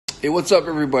Hey, what's up,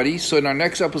 everybody? So, in our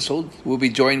next episode, we'll be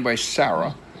joined by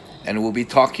Sarah, and we'll be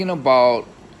talking about,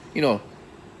 you know,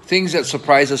 things that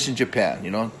surprise us in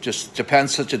Japan. Just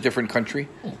Japan's such a different country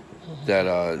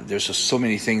that there's just so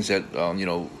many things that,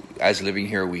 as living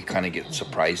here, we kind of get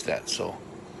surprised at. So,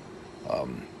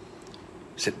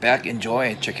 sit back, enjoy,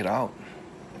 and check it out.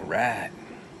 All right.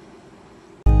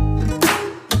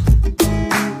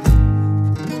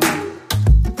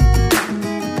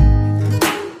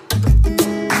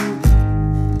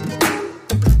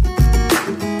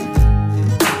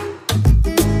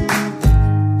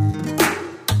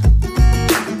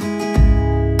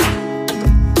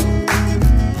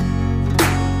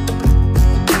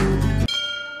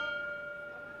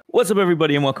 What's up,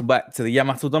 everybody, and welcome back to the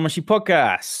Yamato Damashi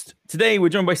podcast. Today, we're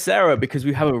joined by Sarah because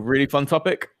we have a really fun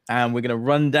topic, and we're going to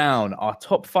run down our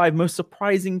top 5 most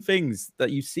surprising things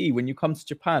that you see when you come to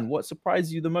Japan. What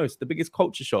surprised you the most? The biggest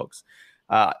culture shocks.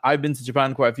 I've been to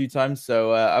Japan quite a few times,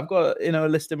 so I've got a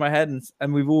list in my head,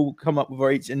 and we've all come up with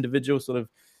our each individual sort of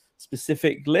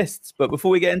specific lists. But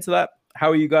before we get into that, how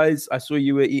are you guys? I saw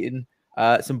you were eating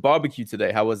some barbecue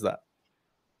today. How was that?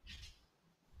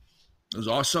 It was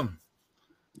awesome.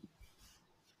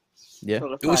 Yeah,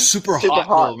 it was super hot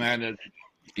though, man.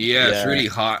 It's really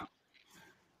hot.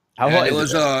 How hot it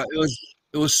is was?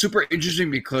 It was super interesting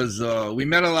because we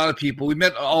met a lot of people. We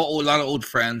met a lot of old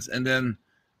friends, and then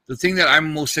the thing that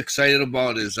I'm most excited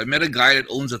about is I met a guy that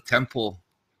owns a temple,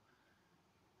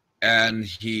 and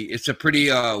it's a pretty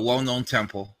well-known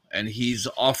temple, and he's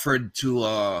offered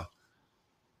to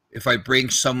if I bring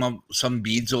some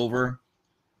beads over,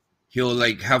 he'll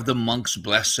have the monks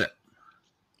bless it.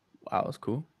 Wow, that's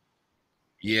cool.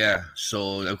 Yeah,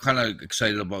 so I'm kind of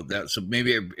excited about that. So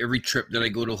maybe every trip that I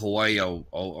go to Hawaii,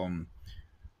 I'll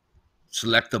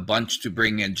select a bunch to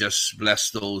bring and just bless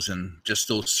those, and just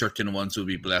those certain ones will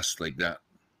be blessed like that.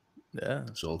 Yeah.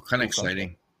 So kind of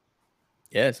exciting.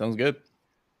 Yeah, sounds good.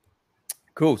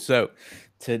 Cool. So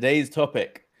today's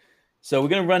topic. So we're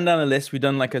going to run down a list. We've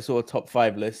done like a sort of top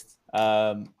 5 list.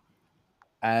 And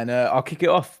I'll kick it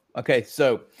off. Okay,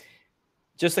 so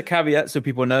just a caveat so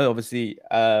people know, obviously,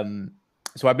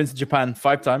 so I've been to Japan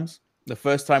 5 times. The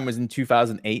first time was in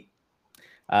 2008.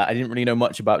 I didn't really know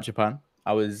much about Japan.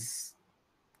 I was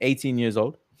 18 years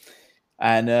old.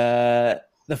 And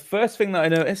the first thing that I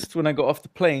noticed when I got off the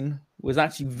plane was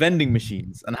actually vending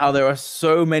machines, and how there are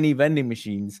so many vending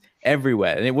machines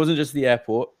everywhere. And it wasn't just the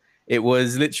airport. It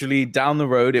was literally down the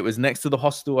road. It was next to the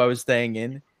hostel I was staying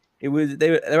in.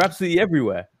 They're absolutely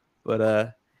everywhere.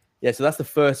 But yeah, so that's the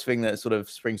first thing that sort of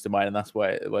springs to mind, and that's why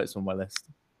it's on my list.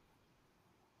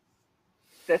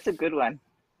 That's a good one.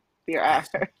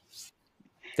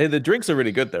 The drinks are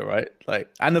really good though, right?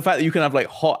 And the fact that you can have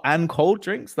hot and cold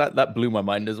drinks, that blew my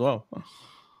mind as well.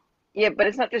 Yeah, but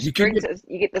it's not just drinks.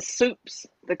 You get the soups,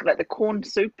 the corn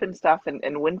soup and stuff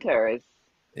in winter is.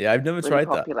 Yeah, I've never really tried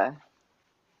popular. that.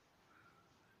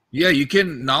 Yeah, you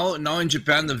can now in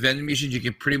Japan, the vending machines, you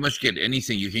can pretty much get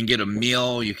anything. You can get a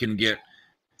meal. You can get,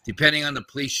 depending on the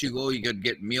place you go, you could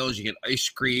get meals. You get ice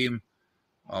cream.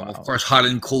 Wow. Of course, hot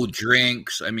and cold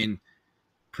drinks. I mean,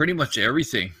 pretty much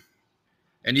everything.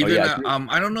 And even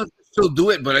I don't know if they still do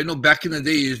it, but I know back in the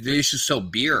day they used to sell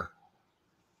beer.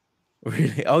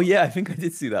 Really? Oh yeah, I think I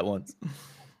did see that once.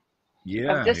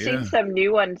 Yeah, I've just seen some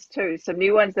new ones too. Some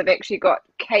new ones that've actually got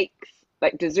cakes,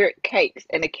 like dessert cakes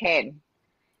in a can.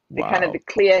 They're kind of the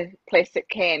clear plastic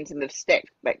cans, and they've stacked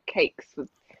like cakes with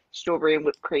strawberry and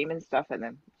whipped cream and stuff in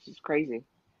them, which is crazy.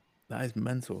 That is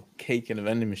mental. Cake in a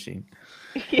vending machine.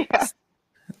 Yeah.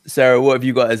 Sarah, what have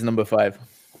you got as number 5?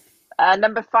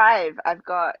 Number 5, I've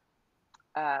got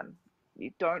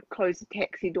you don't close the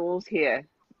taxi doors here.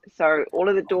 So all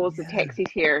of the doors of taxis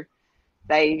here,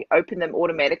 they open them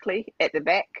automatically at the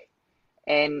back.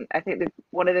 And I think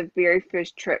one of the very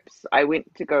first trips I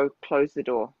went to go close the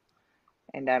door,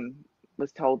 and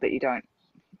was told that you don't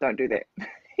do that.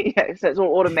 Yeah, so it's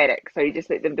all automatic. So you just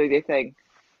let them do their thing.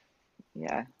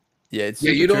 Yeah. Yeah, it's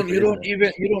you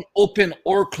don't open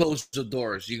or close the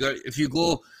doors. If you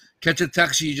go catch a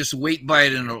taxi, you just wait by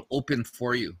it and it'll open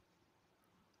for you.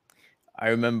 I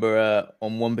remember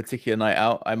on one particular night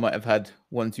out, I might have had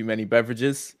one too many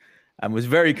beverages and was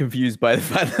very confused by the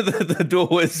fact that the door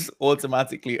was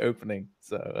automatically opening.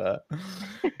 So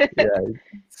yeah,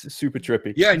 it's super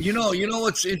trippy. Yeah, and you know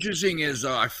what's interesting is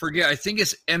I forget. I think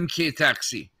it's MK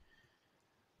Taxi.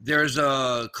 There's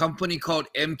a company called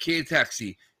MK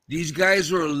Taxi. These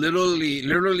guys will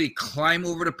literally climb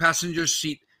over the passenger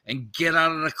seat and get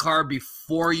out of the car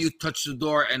before you touch the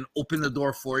door and open the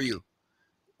door for you.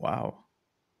 Wow.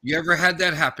 You ever had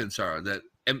that happen, Sarah? That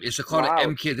it's called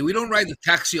an MK. We don't ride the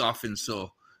taxi often,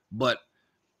 but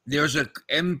there's a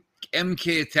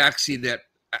MK taxi that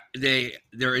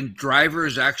their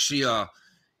drivers actually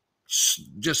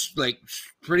just like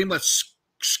pretty much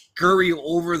scurry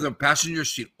over the passenger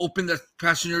seat, open the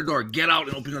passenger door, get out,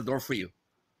 and open the door for you.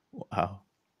 Wow.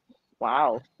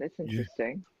 Wow, that's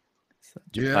interesting.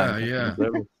 Japan, Yeah.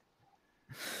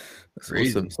 That's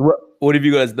Crazy. awesome. So what have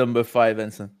you guys done number 5,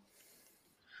 Ensign?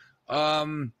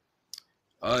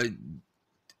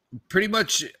 Pretty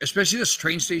much, especially the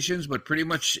train stations, but pretty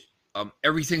much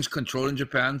everything's controlled in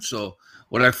Japan. So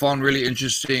what I found really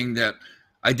interesting that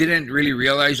I didn't really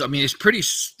realize, I mean, it's pretty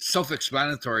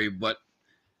self-explanatory, but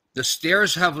the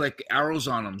stairs have like arrows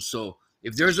on them. So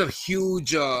if there's a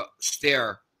huge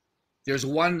stair, there's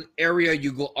one area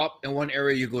you go up and one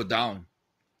area you go down.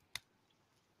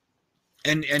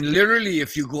 And literally,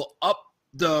 if you go up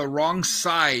the wrong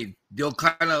side, they'll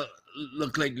kind of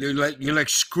look like you're like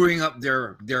screwing up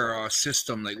their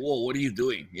system. Like, whoa, what are you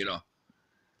doing? You know.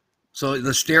 So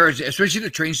the stairs, especially the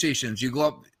train stations, you go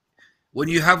up when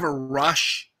you have a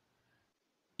rush.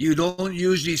 You don't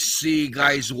usually see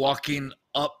guys walking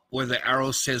up where the arrow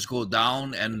says go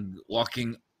down and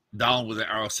walking down where the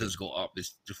arrow says go up.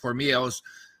 For me, it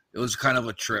was kind of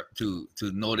a trip to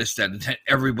notice that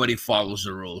everybody follows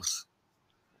the rules.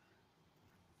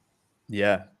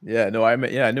 Yeah. No, I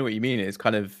know what you mean. It's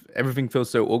kind of everything feels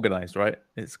so organized, right?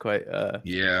 It's quite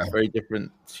very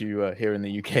different to here in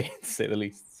the UK, to say the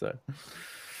least.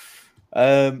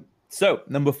 So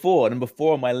number four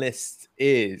on my list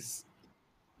is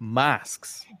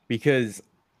masks, because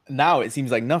now it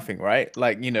seems like nothing, right?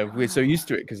 Like, you know, we're so used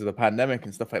to it because of the pandemic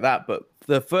and stuff like that. But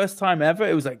the first time ever,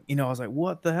 it was like, you know, I was like,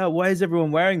 what the hell? Why is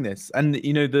everyone wearing this? And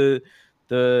you know,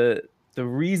 the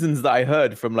reasons that I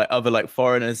heard from like other like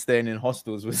foreigners staying in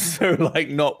hostels was so like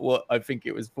not what I think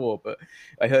it was for. But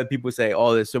I heard people say,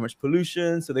 oh, there's so much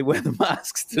pollution, so they wear the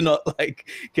masks to not like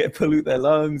pollute their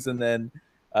lungs. And then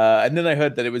I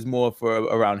heard that it was more for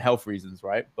around health reasons,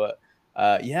 right? But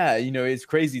yeah, you know, it's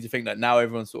crazy to think that now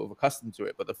everyone's sort of accustomed to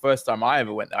it. But the first time I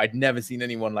ever went there, I'd never seen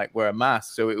anyone like wear a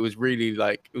mask, so it was really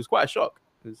like it was quite a shock.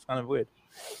 It was kind of weird.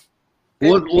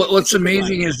 What's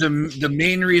amazing is the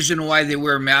main reason why they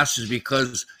wear masks is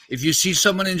because if you see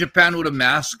someone in Japan with a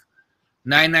mask,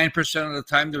 99% of the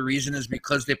time the reason is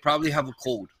because they probably have a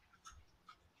cold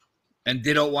and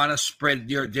they don't want to spread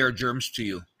their germs to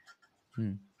you.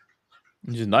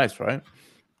 Which is nice, right?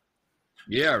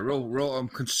 Yeah, real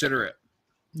considerate.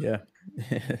 Yeah.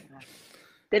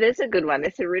 That is a good one.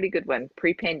 That's a really good one.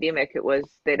 Pre-pandemic,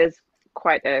 that is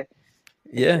quite a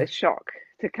shock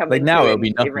to come. Like now it'll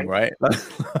be nothing, right?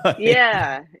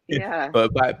 Yeah.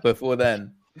 But back before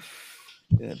then,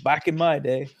 back in my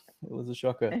day, it was a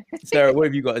shocker. Sarah, what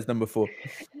have you got as number 4?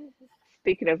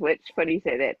 Speaking of which, funny you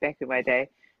say that, back in my day.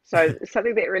 So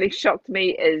something that really shocked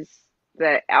me is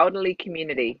the elderly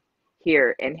community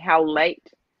here and how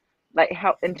late, like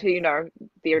how into, you know,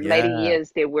 their later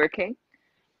years they're working.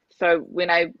 So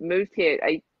when I moved here,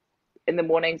 in the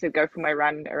mornings I'd go for my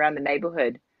run around the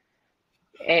neighborhood,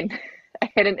 and I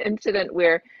had an incident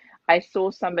where I saw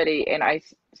somebody, and I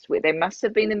swear they must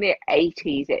have been in their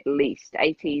 80s at least,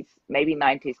 80s, maybe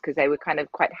 90s, because they were kind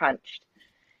of quite hunched,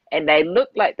 and they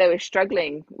looked like they were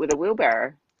struggling with a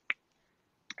wheelbarrow.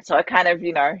 So I kind of,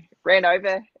 you know, ran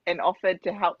over and offered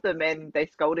to help them, and they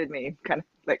scolded me, kind of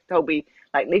like told me,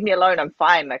 like, leave me alone, I'm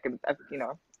fine, like, you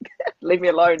know, leave me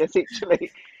alone,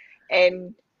 essentially.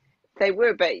 And they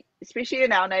were, but especially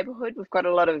in our neighborhood, we've got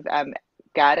a lot of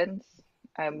gardens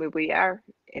where we are,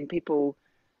 and people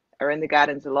are in the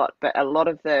gardens a lot, but a lot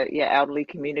of the elderly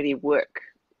community work,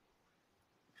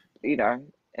 you know,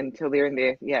 until they're in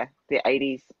their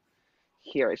 80s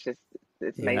here. It's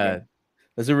amazing.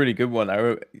 That's a really good one.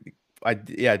 I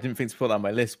didn't think to put that on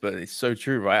my list, but it's so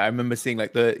true, right? I remember seeing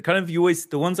like the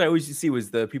ones I always see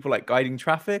was the people like guiding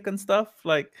traffic and stuff.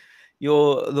 Like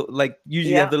you're like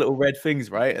usually have the little red things,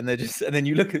 right? And then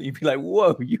you look at it, you'd be like,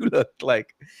 whoa, you look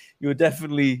like you're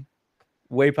definitely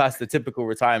way past the typical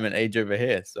retirement age over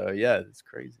here. So yeah, it's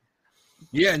crazy.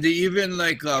 Yeah, and they even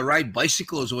like ride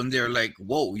bicycles when they're like,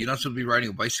 whoa, you're not supposed to be riding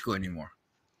a bicycle anymore.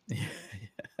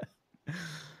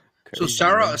 So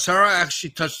Sarah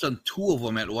actually touched on 2 of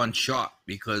them at one shot,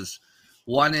 because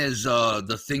one is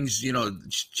the things, you know,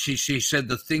 she said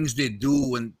the things they do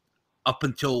when up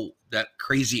until that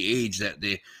crazy age that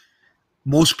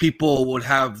most people would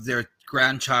have their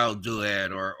grandchild do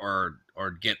it or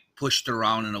get pushed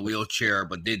around in a wheelchair,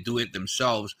 but they do it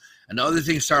themselves. And the other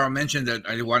thing Sarah mentioned that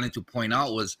I wanted to point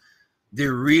out was they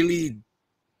really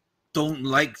don't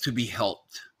like to be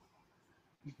helped.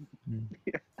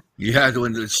 Yeah,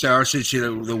 when Sarah said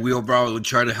the wheelbarrow would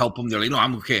try to help them, they're like, no,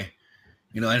 I'm okay.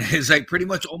 You know, and it's like pretty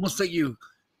much almost like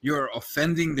you're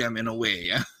offending them in a way,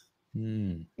 yeah?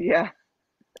 Yeah.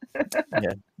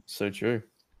 Yeah, so true.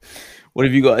 What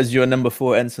have you got as your number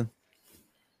 4, Ensign?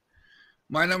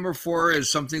 My number 4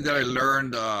 is something that I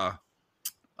learned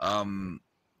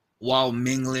while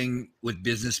mingling with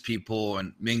business people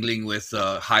and mingling with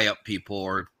high up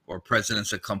people or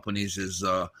presidents of companies. Is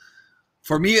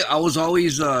for me, I was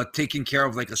always taking care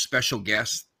of like a special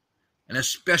guest, and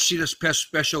especially the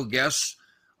special guests.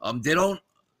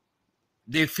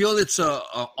 They feel it's a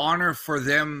honor for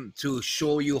them to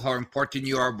show you how important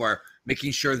you are by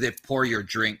making sure they pour your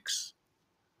drinks.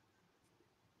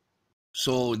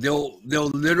 So they'll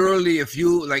literally, if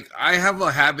you like, I have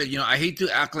a habit, I hate to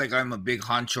act like I'm a big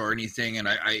honcho or anything, and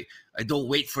I don't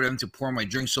wait for them to pour my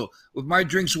drink. So with my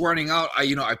drinks running out,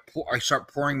 I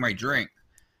start pouring my drink,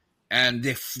 and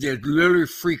they literally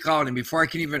freak out. And before I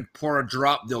can even pour a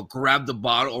drop, they'll grab the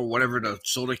bottle or whatever, the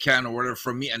soda can or whatever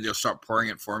from me, and they'll start pouring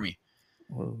it for me.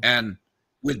 Whoa. And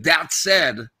with that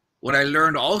said, what I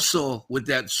learned also with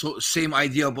that same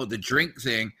idea about the drink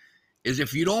thing is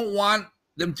if you don't want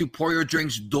them to pour your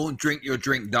drinks, don't drink your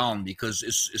drink down, because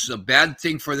it's a bad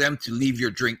thing for them to leave your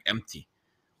drink empty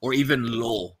or even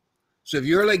low. So if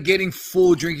you're like getting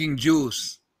full drinking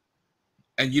juice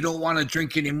and you don't want to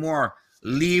drink anymore,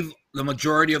 leave the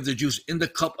majority of the juice in the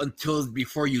cup until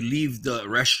before you leave the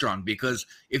restaurant, because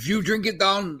if you drink it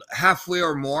down halfway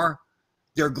or more,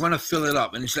 they're going to fill it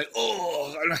up. And it's like,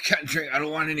 oh, I can't drink. I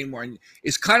don't want any more. And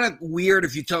it's kind of weird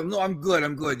if you tell them, no, I'm good,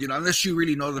 unless you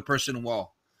really know the person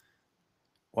well.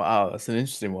 Wow, that's an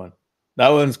interesting one. That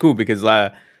one's cool because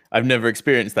I've never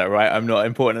experienced that, right? I'm not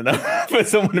important enough for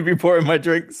someone to be pouring my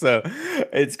drink. So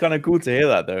it's kind of cool to hear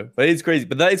that, though. But it's crazy.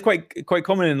 But that is quite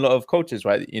common in a lot of cultures,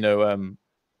 right?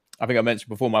 I think I mentioned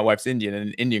before, my wife's Indian, and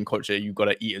in Indian culture, you've got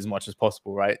to eat as much as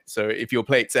possible, right? So if your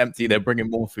plate's empty, they're bringing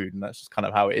more food, and that's just kind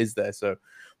of how it is there. So,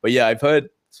 but yeah, I've heard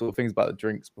sort of things about the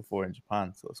drinks before in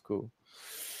Japan, so it's cool.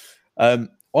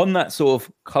 On that sort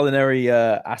of culinary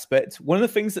aspect, one of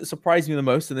the things that surprised me the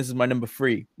most, and this is my number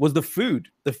 3, was the food.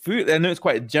 The food, I know it's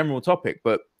quite a general topic,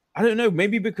 but I don't know,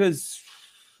 maybe because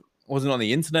I wasn't on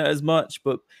the internet as much,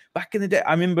 but back in the day,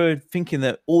 I remember thinking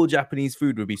that all Japanese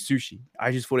food would be sushi.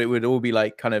 I just thought it would all be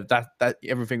like kind of that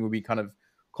everything would be kind of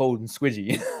cold and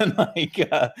squidgy. And like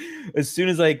as soon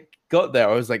as I got there,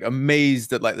 I was like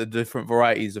amazed at like the different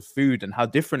varieties of food and how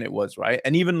different it was, right?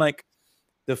 And even like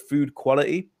the food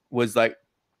quality was like,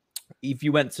 if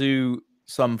you went to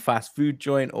some fast food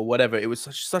joint or whatever, it was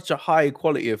such a high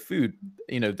quality of food,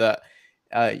 that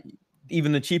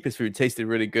even the cheapest food tasted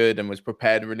really good and was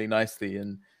prepared really nicely.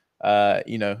 And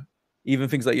even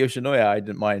things like Yoshinoya I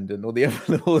didn't mind, and all the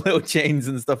other little chains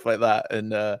and stuff like that.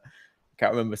 And I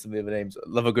can't remember some of the other names.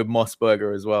 Love a good Moss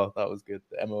burger as well. That was good,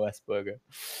 the MOS burger.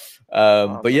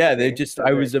 But yeah,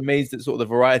 I was amazed at sort of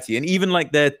the variety, and even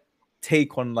like their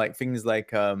take on like things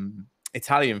like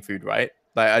Italian food, right?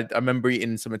 Like I remember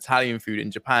eating some Italian food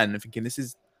in Japan and thinking, this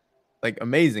is like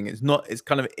amazing.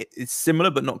 It's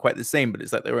similar but not quite the same, but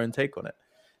it's like their own take on it.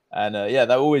 And that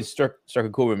always struck a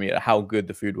chord with me at how good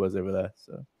the food was over there.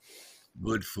 So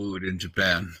good food in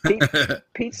Japan.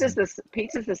 Pizza's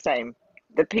the same.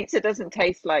 The pizza doesn't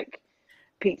taste like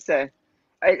pizza.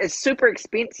 It's super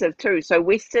expensive too. So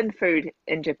Western food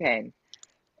in Japan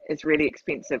is really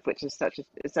expensive, which is such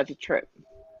a trip.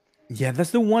 Yeah, that's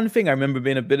the one thing I remember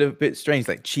being a bit strange,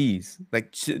 like cheese.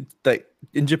 Like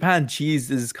in Japan, cheese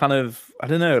is kind of, I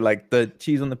don't know, like the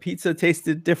cheese on the pizza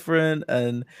tasted different.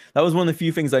 And that was one of the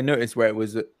few things I noticed where it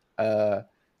was, I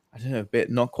don't know, a bit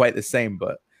not quite the same,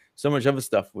 but so much other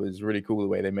stuff was really cool, the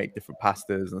way they make different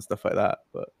pastas and stuff like that.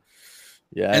 But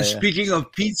yeah. And speaking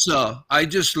of pizza, I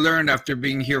just learned after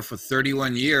being here for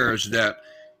 31 years that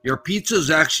your pizza is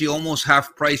actually almost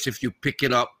half price if you pick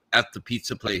it up at the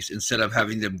pizza place instead of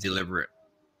having them deliver it.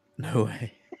 No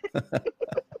way.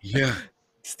 Yeah.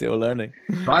 Still learning.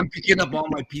 So I'm picking up all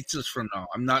my pizzas from now.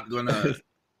 I'm not going to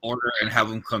order and have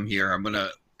them come here. I'm going to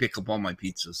pick up all my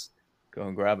pizzas. Go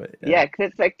and grab it. Yeah,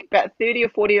 because it's like about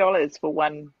 $30 or $40 for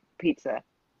one pizza.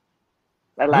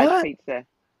 A large pizza.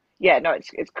 Yeah, no,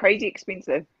 it's crazy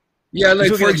expensive. Yeah,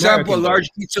 like for example, a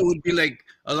large pizza would be like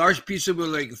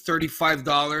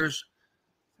 $35.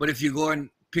 But if you go and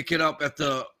pick it up at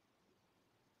the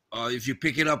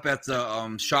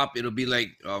shop, it'll be like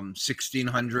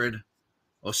 $1,600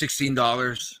 or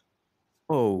 $16.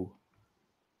 Oh,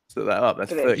 so that up.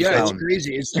 That's 30 yeah, pounds. It's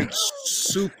crazy. It's like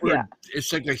super. Yeah.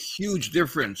 It's like a huge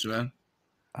difference, man.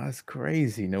 That's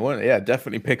crazy. No wonder. Yeah,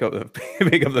 definitely pick up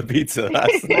the pizza.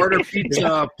 Order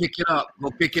pizza, pick it up, go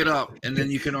pick it up, and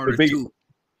then you can order two.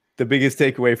 The biggest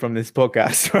takeaway from this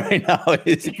podcast right now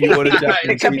is if you order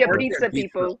Japanese pick up your pizza,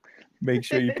 people. Make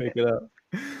sure you pick it up.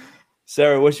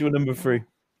 Sarah, what's your number 3?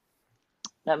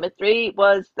 Number 3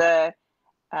 was the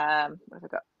what have I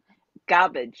got?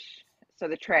 Garbage. So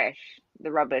the trash,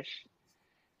 the rubbish.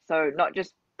 So not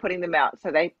just putting them out.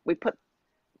 So we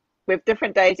have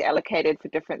different days allocated for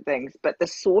different things, but the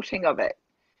sorting of it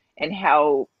and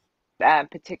how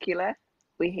particular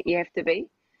you have to be.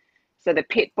 So the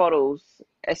PET bottles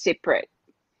are separate,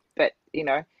 but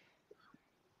the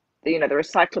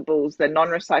recyclables, the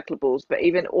non-recyclables, but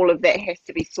even all of that has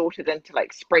to be sorted into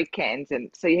like spray cans,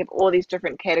 and so you have all these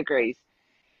different categories.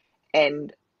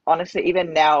 And honestly,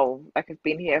 even now, like I've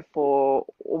been here for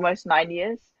almost 9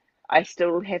 years, I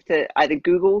still have to either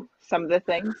Google some of the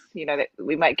things that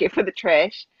we might get for the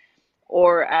trash,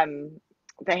 or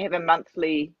they have a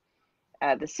monthly.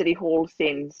 The city hall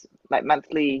sends like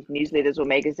monthly newsletters or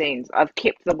magazines. I've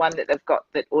kept the one that they've got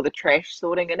all the trash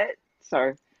sorting in it,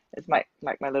 so it's my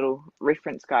little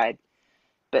reference guide.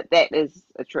 But that is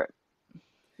a trip,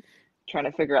 trying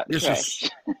to figure out the trash.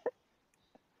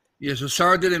 Yeah, so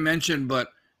Sarah didn't mention, but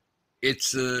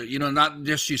it's not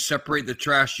just you separate the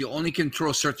trash. You only can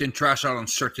throw certain trash out on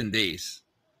certain days.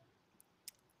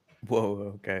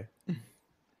 Whoa, okay.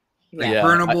 Yeah,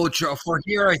 burnable for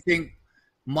here, I think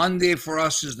Monday for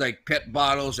us is like PET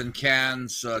bottles and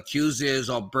cans. Tuesday is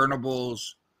all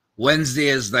burnables. Wednesday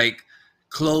is like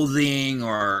clothing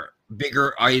or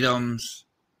bigger items.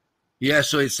 Yeah,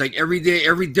 so it's like every day,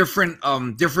 every different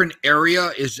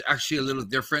area is actually a little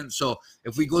different. So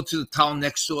if we go to the town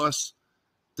next to us,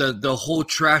 the whole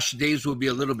trash days will be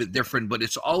a little bit different, but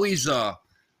it's always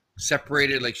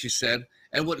separated, like she said.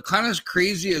 And what kind of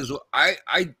crazy is I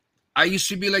used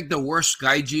to be like the worst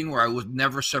gaijin where I would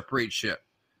never separate shit.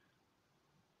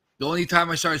 The only time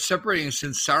I started separating is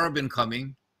since Sarah been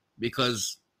coming,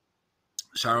 because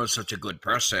Sarah was such a good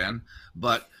person.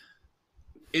 But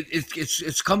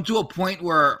it's come to a point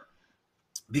where,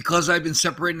 because I've been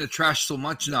separating the trash so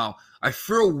much now, I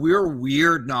feel we're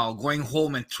weird now going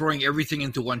home and throwing everything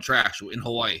into one trash in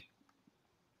Hawaii.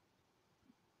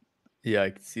 Yeah, I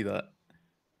can see that.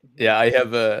 Yeah, I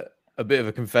have a bit of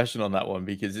a confession on that one,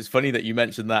 because it's funny that you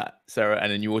mentioned that, Sarah,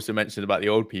 and then you also mentioned about the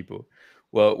old people.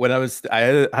 Well, when I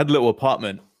had a little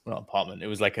apartment, not apartment, it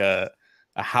was like a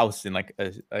house in like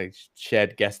a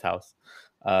shared guest house.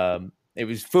 It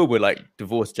was filled with like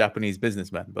divorced Japanese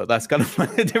businessmen, but that's kind of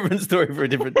like a different story for a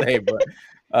different day.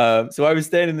 But so I was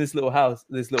staying in this little house,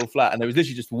 this little flat, and there was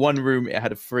literally just one room. It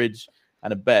had a fridge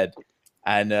and a bed,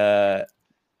 and I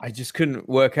just couldn't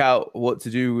work out what to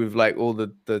do with like all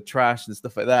the trash and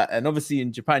stuff like that. And obviously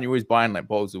in Japan, you're always buying like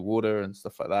bottles of water and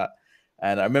stuff like that.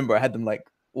 And I remember I had them like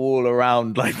all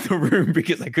around like the room,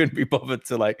 because I couldn't be bothered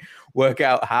to like work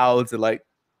out how to like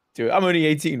do it. I'm only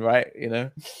 18, right?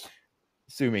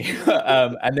 Sue me.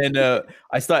 And then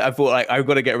I thought like, I've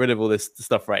got to get rid of all this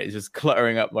stuff, right? It's just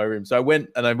cluttering up my room. So I went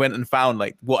and found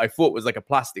like what I thought was like a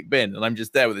plastic bin, and I'm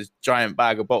just there with this giant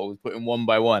bag of bottles, putting one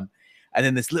by one. And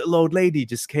then this little old lady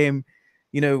just came,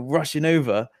 rushing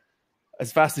over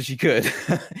as fast as she could,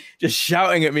 just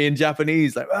shouting at me in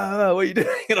Japanese, like, "Ah, what are you doing?"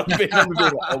 And I'm being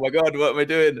like, "Oh my God, what am I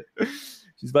doing?"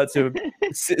 She's about to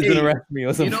citizen arrest me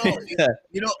or something.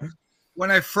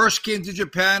 When I first came to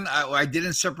Japan, I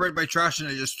didn't separate my trash and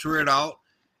I just threw it out.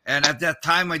 And at that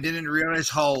time, I didn't realize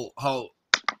how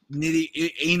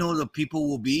anal the people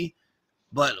will be.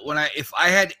 But if I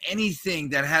had anything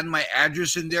that had my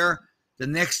address in there, the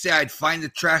next day I'd find the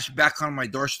trash back on my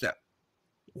doorstep.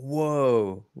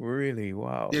 Whoa, really?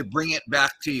 Wow. They bring it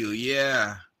back to you.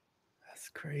 Yeah. That's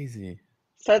crazy.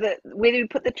 So where we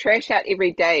put the trash out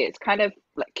every day, it's kind of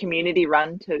like community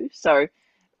run too. So,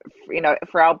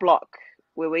 for our block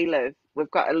where we live,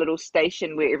 we've got a little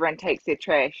station where everyone takes their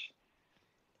trash.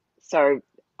 So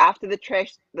after the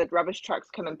rubbish trucks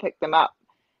come and pick them up,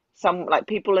 some like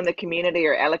people in the community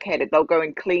are allocated. They'll go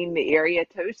and clean the area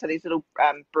too. So these little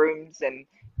brooms and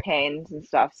pans and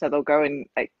stuff. So they'll go and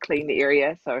like clean the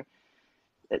area. So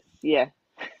it's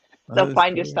they'll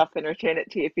find your stuff and return it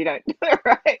to you if you don't do it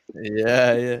right.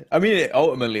 Yeah. I mean,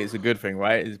 ultimately, it's a good thing,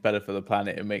 right? It's better for the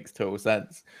planet. It makes total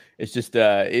sense. It's just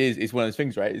it's one of those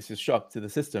things, right? It's a shock to the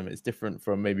system. It's different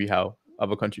from maybe how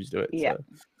other countries do it. Yeah. So,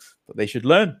 but they should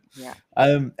learn. Yeah.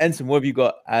 Ensign, what have you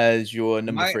got as your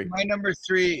number 3? My number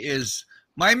 3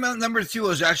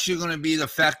 was actually going to be the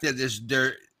fact that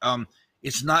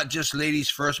it's not just ladies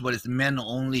first, but it's men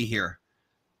only here.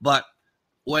 But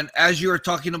as you were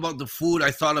talking about the food,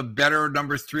 I thought a better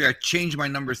number 3. I changed my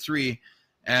number 3,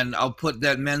 and I'll put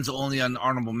that men's only on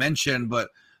honorable mention. But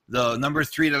the number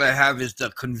 3 that I have is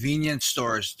the convenience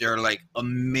stores. They're like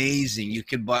amazing. You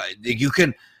can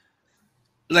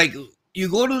you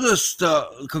go to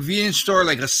the convenience store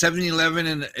like a 7-Eleven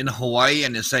in Hawaii,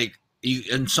 and it's like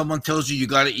and someone tells you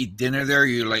got to eat dinner there.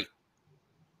 You're like,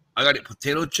 I got a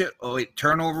potato chip. Oh wait,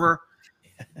 turnover,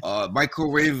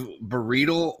 microwave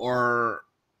burrito or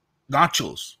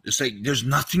nachos. It's like there's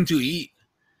nothing to eat.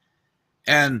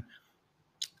 And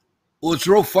what's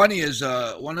real funny is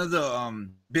one of the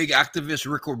big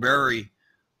activists, Rick O'Barry,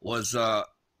 was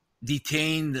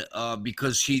detained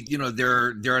because he's an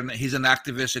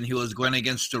activist and he was going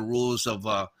against the rules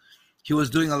of he was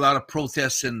doing a lot of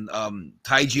protests in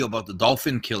Taiji about the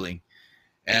dolphin killing.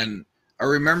 And I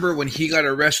remember when he got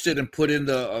arrested and put in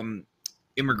the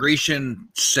immigration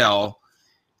cell,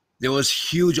 there was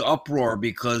huge uproar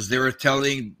because they were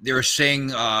saying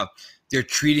they're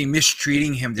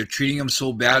mistreating him. They're treating him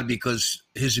so bad because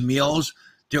his meals,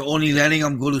 they're only letting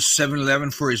him go to 7-Eleven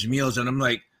for his meals. And I'm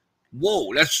like,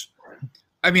 whoa,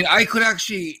 I could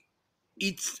actually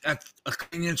eat at a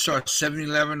convenience store,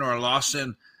 7-Eleven or a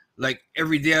Lawson, like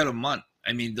every day of the month.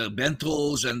 I mean, the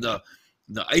bentos and the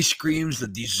ice creams, the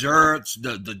desserts,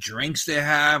 the drinks they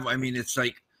have. I mean, it's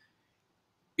like,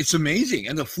 it's amazing.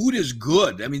 And the food is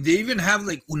good. I mean, they even have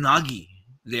like unagi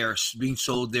there being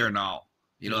sold there now.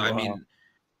 Wow. I mean,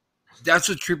 that's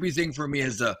a trippy thing for me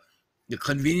is the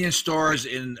convenience stores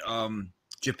in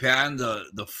Japan.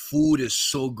 The food is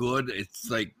so good.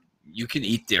 It's like you can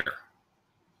eat there.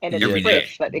 And it's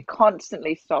fresh. Like they're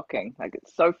constantly stocking. Like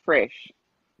it's so fresh.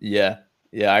 Yeah.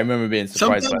 Yeah, I remember being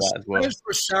surprised by that as well.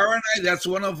 For Sarah and I, that's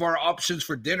one of our options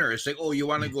for dinner. It's like, oh, you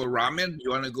want to go ramen? You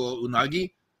want to go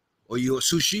unagi? Or you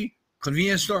sushi?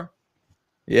 Convenience store?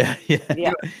 Yeah.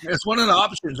 It's one of the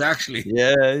options, actually.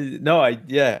 Yeah. No, I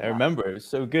remember. It was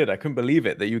so good. I couldn't believe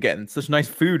it that you're getting such nice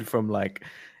food from like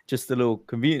just a little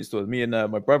convenience store. Me and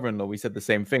my brother-in-law, we said the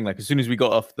same thing. Like as soon as we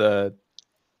got off the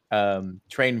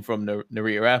train from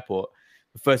Narita Airport,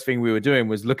 the first thing we were doing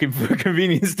was looking for a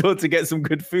convenience store to get some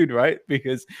good food, right?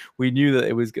 Because we knew that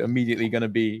it was immediately going to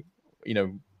be,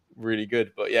 really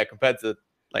good. But yeah, compared to,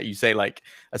 like you say, like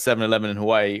a 7-Eleven in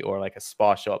Hawaii or like a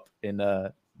spa shop in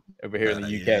over here in the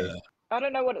UK. Yeah. I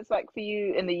don't know what it's like for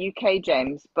you in the UK,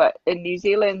 James, but in New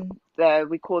Zealand,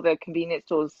 we call the convenience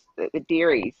stores the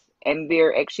dairies, and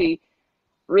they're actually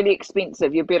really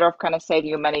expensive. You're better off kind of saving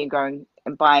your money and going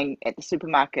and buying at the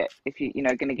supermarket if you're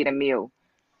going to get a meal.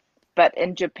 But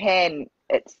in Japan,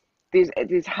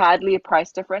 there's hardly a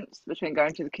price difference between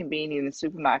going to the convenience and the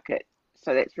supermarket.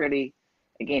 So that's really,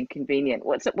 again, convenient.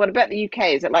 What about the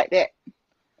UK? Is it like that?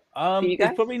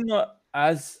 It's probably not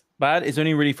as bad. It's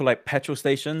only really for like petrol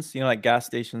stations, like gas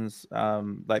stations.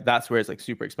 Like that's where it's like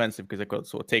super expensive because they've got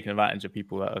sort of taken advantage of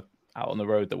people that are out on the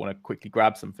road that want to quickly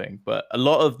grab something. But a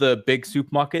lot of the big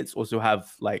supermarkets also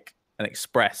have like an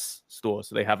express store.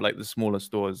 So they have like the smaller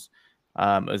stores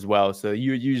as well. So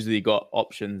you usually got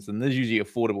options and there's usually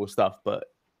affordable stuff, but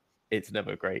it's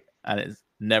never great and it's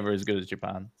never as good as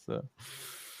Japan. So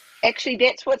actually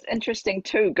that's what's interesting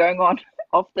too, going on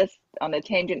a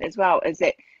tangent as well, is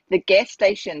that the gas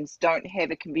stations don't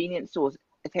have a convenience store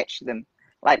attached to them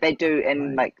like they do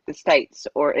in like the States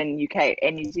or in UK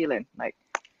and New Zealand. Like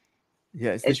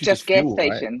it's just gas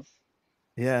stations.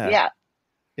 Right?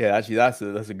 Yeah, actually, that's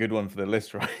a good one for the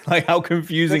list, right? Like how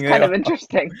confusing. It's kind of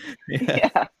interesting.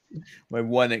 Yeah. My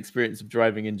one experience of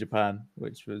driving in Japan,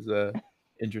 which was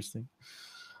interesting.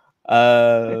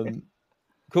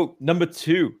 Cool. Number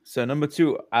two. So number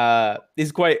two,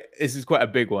 this is quite a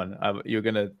big one. You're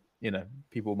gonna,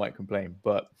 people might complain,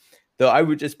 but I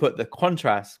would just put the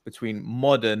contrast between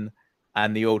modern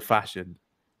and the old-fashioned,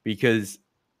 because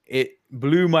it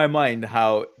blew my mind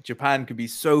how Japan could be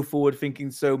so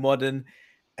forward-thinking, so modern.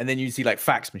 And then you see like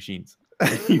fax machines.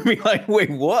 You'd be like,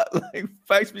 wait, what? Like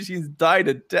fax machines died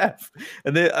a death.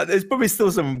 And there's probably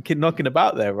still some kid knocking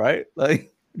about there, right?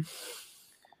 Like,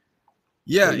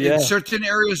 yeah, in certain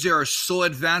areas they are so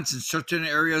advanced. In certain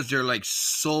areas they're like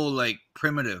so like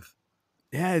primitive.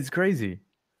 Yeah, it's crazy.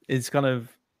 It's kind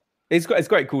of it's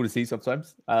quite cool to see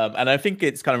sometimes. And I think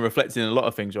it's kind of reflected in a lot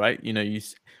of things, right?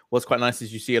 What's quite nice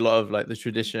is you see a lot of like the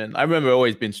tradition. I remember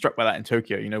always being struck by that in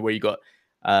Tokyo, where you got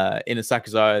in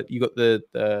Osaka, you got the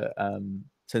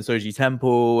Sensoji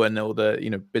Temple and all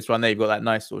the bits around there. You've got that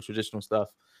nice sort of traditional stuff,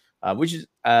 which is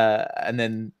and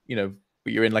then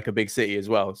but you're in like a big city as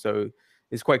well, so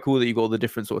it's quite cool that you got all the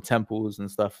different sort of temples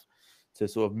and stuff to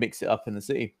sort of mix it up in the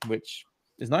city, which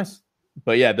is nice.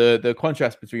 But yeah, the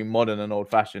contrast between modern and old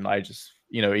fashioned, I just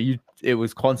it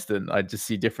was constant. I'd just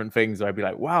see different things. I'd be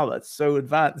like, wow, that's so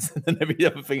advanced, and then every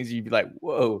other things you'd be like,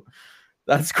 whoa,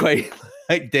 that's quite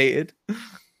like dated.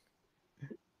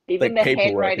 Even like the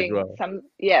handwriting, well. Some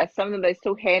of them, they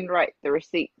still handwrite the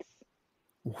receipts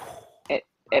at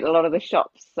a lot of the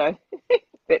shops. So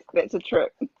that's a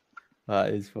trip.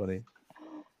 That is funny.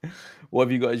 What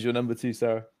have you got as your number two,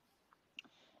 Sarah?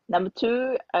 Number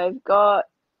two, I've got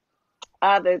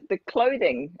The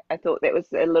clothing, I thought that was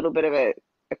a little bit of a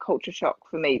culture shock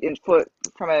for me, and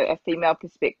from a female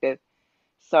perspective.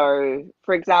 So,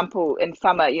 for example, in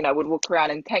summer, would walk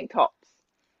around in tank tops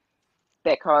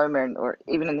back home, or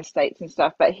even in the States and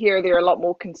stuff. But here, they're a lot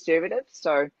more conservative.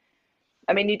 So,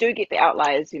 I mean, you do get the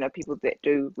outliers, people that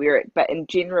do wear it, but in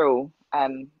general,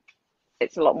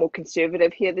 it's a lot more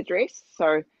conservative here, the dress.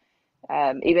 So,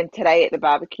 even today at the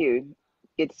barbecue,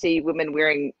 you'd see women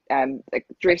wearing like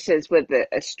dresses with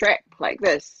a strap like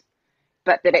this,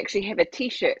 but that actually have a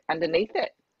t-shirt underneath it.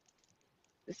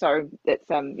 So it's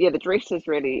the dress is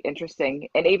really interesting,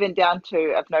 and even down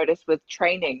to, I've noticed with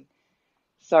training.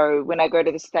 So when I go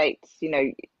to the States,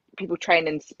 people train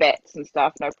in spats and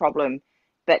stuff, no problem.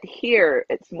 But here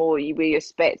it's more, you wear your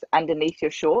spats underneath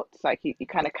your shorts, like you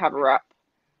kind of cover up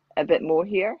a bit more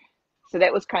here. So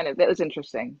that was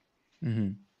interesting.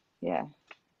 Mm-hmm. Yeah.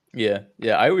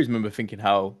 Yeah. I always remember thinking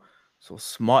how sort of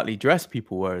smartly dressed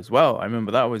people were as well. I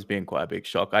remember that was being quite a big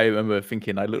shock. I remember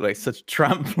thinking I looked like such a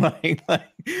tramp,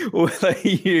 or like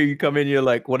you come in, you're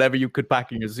like whatever you could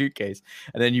pack in your suitcase,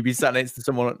 and then you'd be sat next to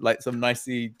someone like some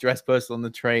nicely dressed person on the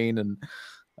train, and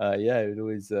it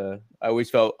always I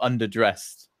always felt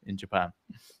underdressed in Japan.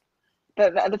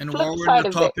 The And flip side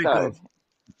of that, though.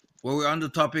 While we're on the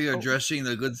topic of dressing,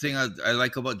 the good thing I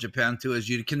like about Japan too is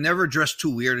you can never dress too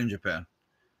weird in Japan.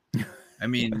 I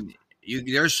mean,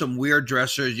 there's some weird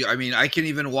dressers. I mean, I can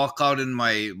even walk out in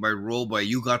my robe, my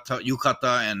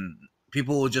yukata, and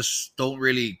people just don't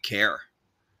really care.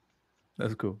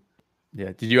 That's cool.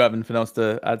 Yeah. Did you have anything else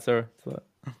to add, Sarah?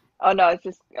 Oh no, I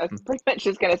was pretty much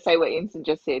just going to say what Ensign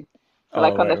just said. So,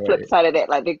 like on right, the flip side of that,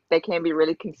 like they can be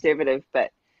really conservative, but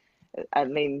I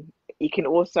mean, you can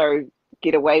also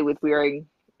get away with wearing,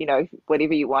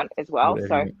 whatever you want as well.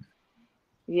 So,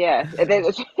 yeah,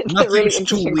 it's a really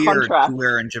interesting contrast to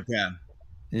wear in Japan.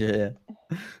 Yeah,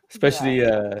 especially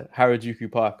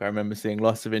Harajuku Park. I remember seeing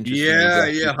lots of interesting.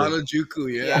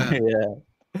 Harajuku.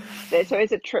 Yeah. So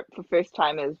it's a trip for first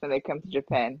timers when they come to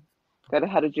Japan. Go to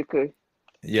Harajuku.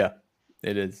 Yeah,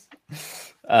 it is.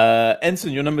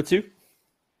 Ensign, you're number 2.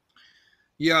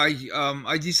 Yeah,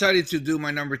 I decided to do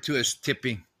my number 2 as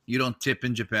tipping. You don't tip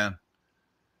in Japan.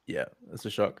 Yeah, that's a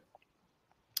shock.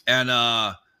 And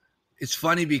it's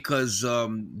funny because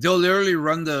they'll literally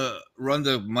run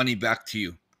the money back to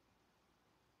you,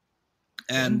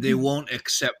 and they won't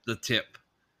accept the tip.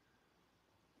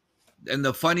 And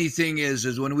the funny thing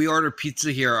is when we order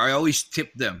pizza here, I always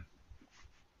tip them.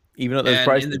 Even at those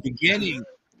prices.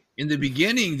 In the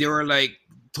beginning, they were like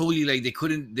totally like they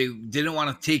didn't want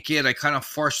to take it. I kind of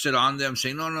forced it on them,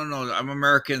 saying, no, I'm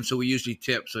American, so we usually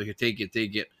tip. So you take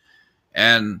it.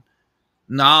 And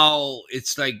now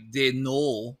it's like they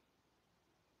know.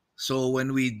 So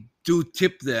when we do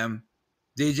tip them,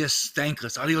 they just thank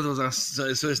us. So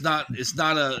it's not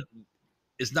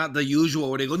the usual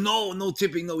where they go, no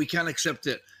tipping, no, we can't accept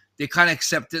it. They can't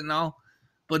accept it now.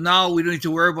 But now we don't need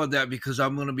to worry about that because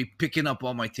I'm going to be picking up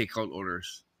all my takeout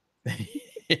orders.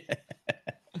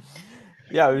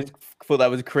 Yeah, I thought that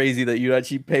was crazy that you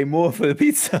actually pay more for the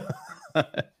pizza.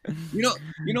 You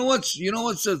know what's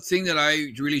the thing that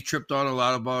I really tripped out a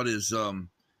lot about is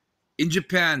in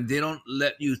Japan they don't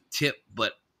let you tip,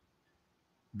 but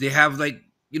they have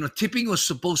tipping was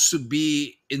supposed to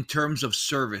be in terms of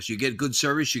service. You get good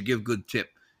service, you give good tip.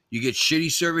 You get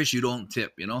shitty service, you don't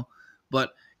tip.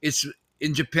 But it's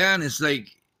in Japan. It's like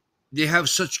they have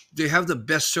the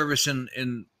best service in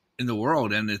the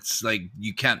world, and it's like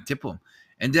you can't tip them.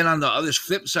 And then on the other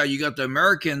flip side, you got the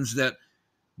Americans that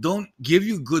don't give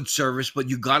you good service, but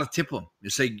you gotta tip them.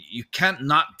 It's like you can't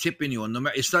not tip anyone. No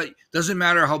matter, it's like doesn't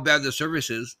matter how bad the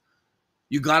service is,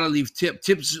 you gotta leave tip.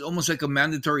 Tips is almost like a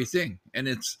mandatory thing, and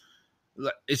it's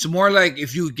more like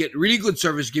if you get really good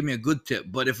service, give me a good tip.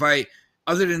 But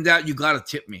other than that, you gotta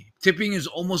tip me. Tipping is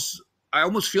I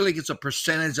almost feel like it's a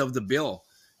percentage of the bill.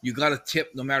 You gotta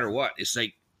tip no matter what. It's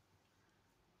like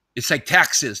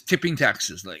taxes, tipping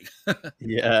taxes. Like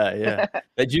yeah.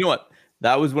 But you know what?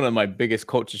 That was one of my biggest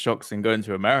culture shocks in going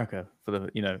to America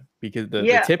because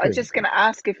the tipping. I was just going to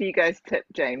ask if you guys tip,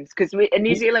 James, because in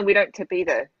New Zealand we don't tip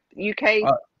either. UK.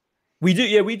 We do,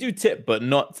 yeah, we do tip, but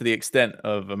not to the extent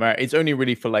of America. It's only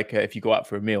really for if you go out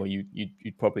for a meal,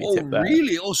 you'd probably tip that. Oh,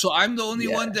 really? Oh, so I'm the only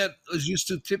one that was used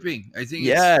to tipping. I think.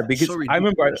 Because so I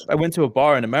remember I went to a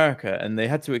bar in America and they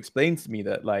had to explain to me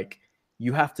that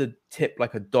you have to tip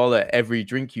 $1 every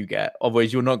drink you get,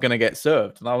 otherwise you're not going to get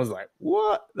served. And I was like,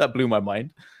 what? That blew my mind.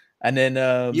 And then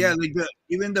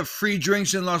even the free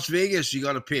drinks in Las Vegas, you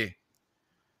got to pay.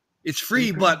 It's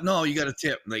free, but no, you got to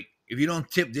tip. Like if you don't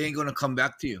tip, they ain't going to come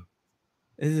back to you.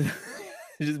 It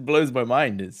just blows my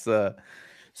mind. It's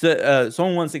So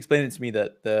someone once explained it to me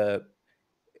that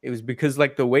it was because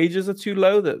like the wages are too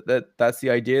low that's the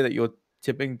idea that you're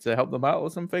tipping to help them out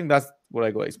or something. That's what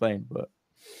I got explained, but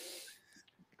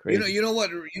crazy. You know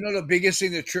what? You know the biggest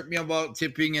thing that tripped me about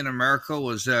tipping in America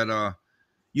was that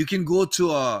you can go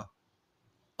to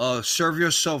a serve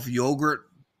yourself yogurt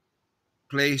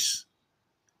place.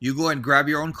 You go and grab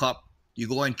your own cup. You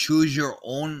go and choose your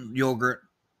own yogurt.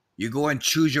 You go and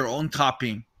choose your own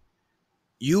topping.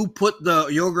 You put the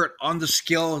yogurt on the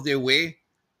scale they weigh.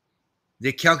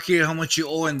 They calculate how much you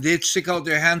owe, and they stick out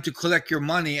their hand to collect your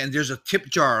money, and there's a tip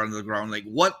jar on the ground. Like,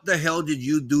 what the hell did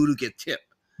you do to get tipped?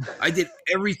 I did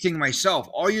everything myself.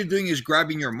 All you're doing is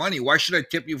grabbing your money. Why should I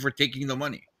tip you for taking the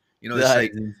money? You know, it's That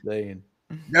like is insane.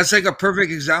 that's like a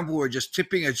perfect example where just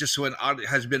tipping is just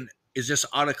is just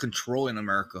out of control in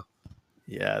America.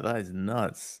 Yeah, that is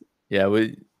nuts. Yeah,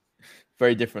 we're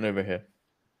very different over here.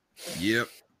 Yep.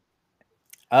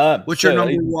 What's So, your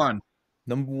number one?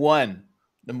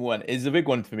 Number one is a big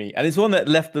one for me, and it's one that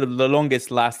left the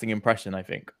longest lasting impression, I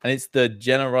think. And it's the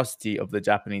generosity of the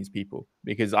Japanese people,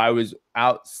 because I was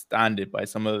outstanded by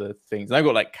some of the things. And I've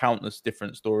got like countless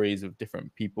different stories of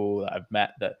different people that I've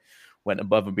met that went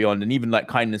above and beyond, and even like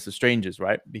kindness of strangers,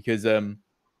 right? Because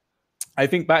I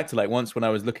think back to like once when I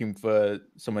was looking for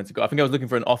somewhere to go. I think I was looking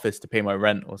for an office to pay my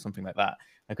rent or something like that.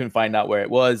 I couldn't find out where it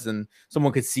was, and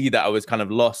someone could see that I was kind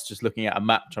of lost just looking at a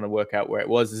map trying to work out where it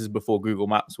was. This is before Google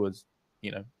Maps was,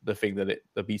 the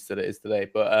beast that it is today.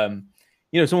 But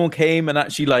someone came and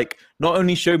actually like not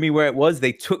only showed me where it was,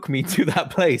 they took me to that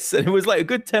place, and it was like a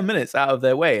good 10 minutes out of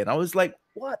their way, and I was like,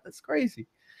 what? That's crazy.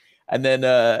 And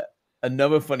then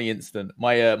another funny incident,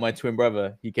 my twin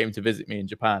brother, he came to visit me in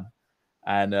Japan,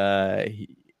 and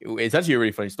it's actually a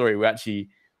really funny story. We actually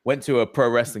went to a pro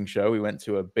wrestling show. We went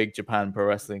to a big Japan pro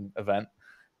wrestling event,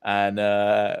 and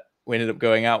we ended up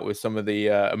going out with some of the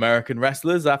American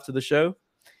wrestlers after the show,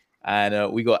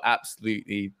 and we got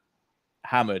absolutely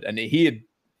hammered. And he had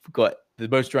got the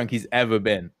most drunk he's ever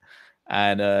been,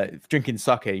 and drinking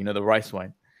sake, the rice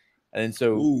wine. And then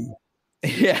so, Ooh.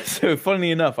 yeah. So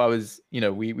funnily enough, I was,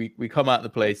 we come out of the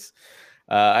place.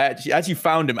 I actually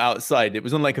found him outside. It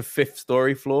was on like a 5th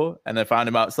story floor, and I found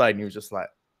him outside, and he was just like,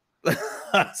 so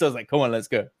I was like, come on, let's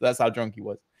go. That's how drunk he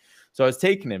was. So I was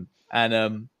taking him,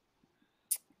 and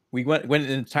we went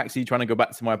in a taxi trying to go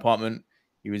back to my apartment.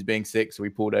 He was being sick, so we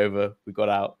pulled over. We got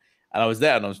out, and I was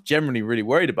there, and I was generally really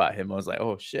worried about him. I was like,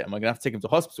 oh shit, am I gonna have to take him to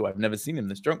hospital? I've never seen him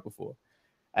this drunk before.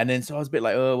 And then so I was a bit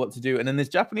like, oh, what to do? And then this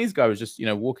Japanese guy was just,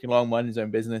 walking along, minding his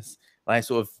own business. And I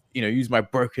sort of, used my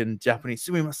broken Japanese,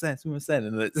 sumimasen,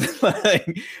 and it's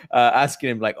like asking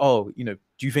him like, oh, do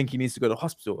you think he needs to go to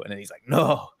hospital? And then he's like,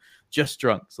 no, just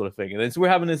drunk, sort of thing. And then so we're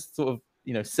having this sort of,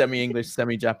 semi-English,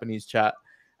 semi-Japanese chat.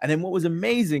 And then what was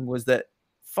amazing was that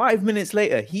 5 minutes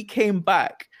later, he came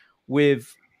back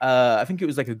with, I think it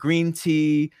was like a green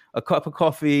tea, a cup of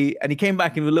coffee, and he came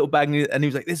back in a little bag, and he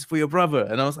was like, this is for your brother.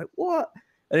 And I was like, what?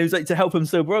 And it was like to help him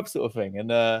sober up, sort of thing.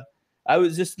 And I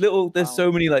was just there's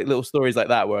so many like little stories like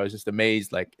that where I was just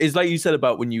amazed. Like, it's like you said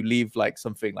about when you leave like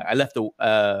something, like I left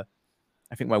I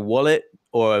think my wallet,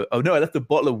 I left a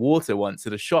bottle of water once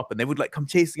at a shop, and they would like come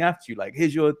chasing after you, like,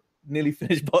 here's your nearly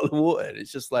finished bottle of water. And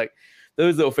it's just like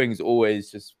those little things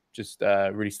always just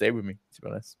really stay with me, to be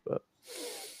honest. But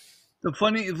the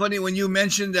funny when you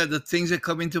mentioned that, the things that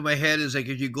come into my head is like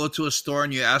if you go to a store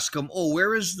and you ask them, oh,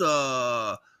 where is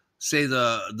the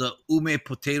ume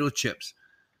potato chips?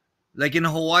 Like in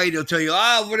Hawaii, they'll tell you,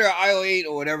 over there, aisle 8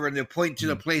 or whatever, and they'll point to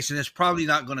the place, and it's probably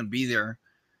not going to be there.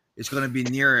 It's going to be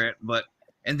near it,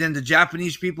 and then the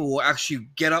Japanese people will actually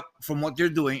get up from what they're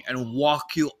doing and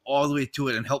walk you all the way to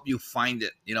it and help you find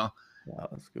it. Wow,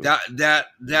 that's cool.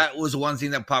 That was one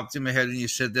thing that popped in my head when you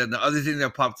said that. And the other thing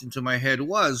that popped into my head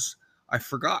was I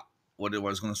forgot what it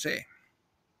was going to say.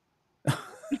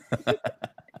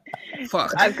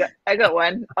 Fuck. I got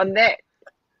one on that.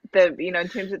 In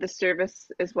terms of the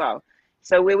service as well.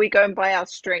 So where we go and buy our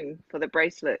string for the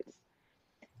bracelets,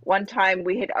 one time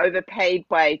we had overpaid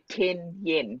by 10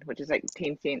 yen, which is like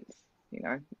 10 cents,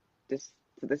 just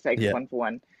for the sake of 1 for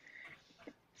 1.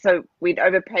 So we'd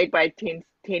overpaid by 10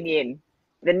 yen.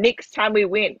 The next time we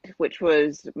went, which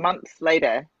was months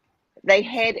later, they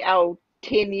had our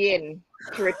 10 yen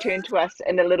to return to us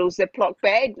in a little Ziploc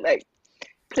bag. Like,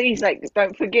 please, like,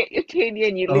 don't forget your 10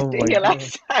 yen you left it here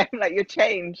last time, like your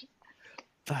change.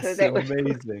 That's so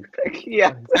amazing.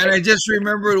 Yeah. And I just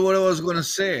remembered what I was going to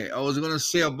say. I was going to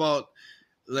say about,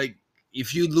 like,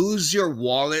 if you lose your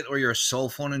wallet or your cell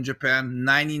phone in Japan,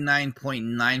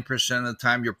 99.9% of the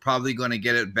time, you're probably going to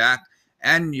get it back.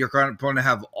 And you're going to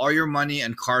have all your money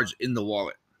and cards in the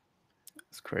wallet.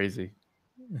 It's crazy.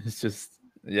 It's just,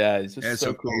 Yeah, it's just It's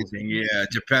so cool. amazing. Yeah,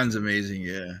 Japan's amazing.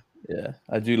 Yeah. Yeah,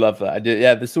 I do love that. I do.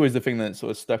 Yeah, that's always the thing that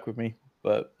sort of stuck with me.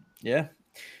 But yeah,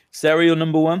 Sarah, your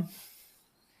number one.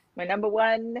 My number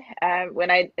one,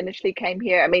 when I initially came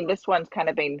here, I mean, this one's kind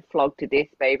of been flogged to death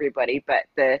by everybody, but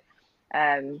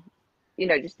um,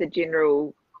 just the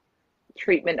general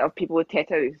treatment of people with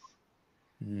tattoos.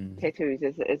 Tattoos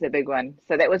is a big one.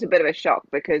 So that was a bit of a shock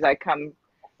because I come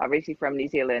obviously from New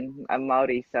Zealand. I'm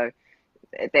Maori, so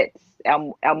that's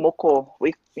our moko.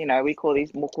 We call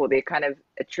these moko. They're kind of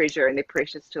a treasure and they're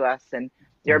precious to us, and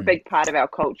they're a big part of our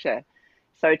culture.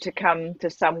 So to come to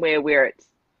somewhere where it's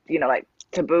like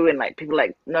taboo and like people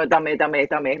like no dame dame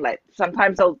dame, like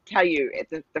sometimes they'll tell you at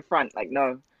the front like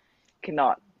no,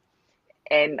 cannot.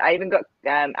 And I even got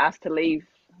asked to leave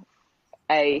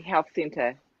a health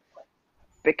center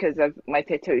because of my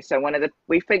tattoo. So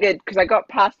we figured, because I got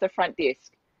past the front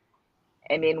desk,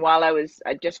 and then while I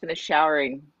just finished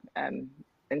showering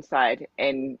inside,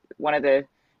 and one of the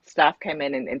staff came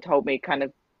in and told me kind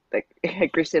of like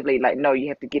aggressively, like, no, you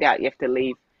have to get out, you have to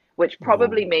leave, which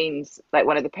probably means like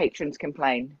one of the patrons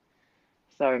complained.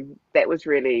 So that was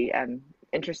really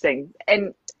interesting.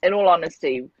 And in all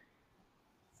honesty,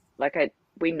 like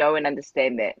we know and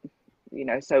understand that,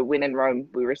 so when in Rome,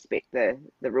 we respect the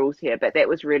rules here. But that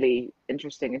was really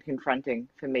interesting and confronting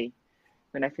for me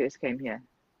when I first came here.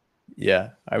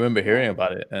 Yeah, I remember hearing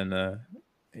about it, and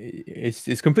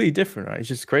it's completely different, right? It's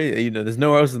just crazy. There's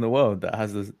nowhere else in the world that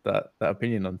has that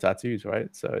opinion on tattoos,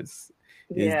 right? So it's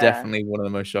definitely one of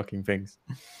the most shocking things.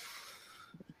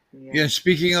 Yeah.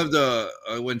 Speaking of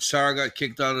when Sarah got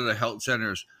kicked out of the health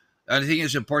centers, I think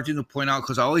it's important to point out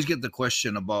because I always get the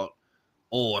question about,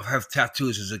 oh, if I have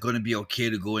tattoos, is it going to be okay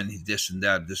to go in this and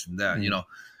that?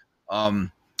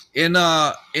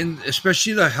 In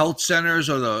especially the health centers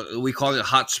or we call it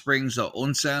hot springs, the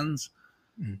onsens.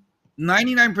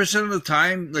 99% of the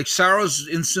time, like Sarah's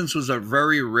instance was a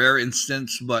very rare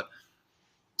instance, but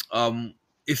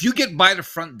if you get by the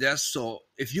front desk, so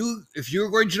if you're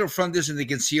going to the front desk and they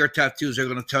can see your tattoos, they're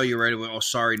going to tell you right away, oh,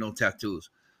 sorry, no tattoos.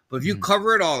 But if you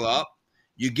cover it all up,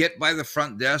 you get by the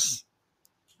front desk,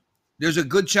 there's a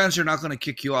good chance they're not going to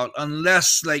kick you out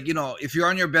unless, like, if you're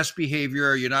on your best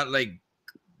behavior, you're not like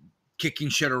kicking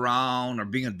shit around or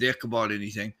being a dick about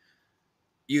anything,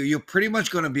 you're pretty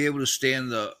much going to be able to stay in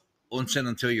the onsen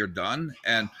until you're done.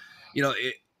 And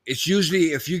it's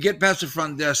usually, if you get past the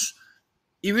front desk,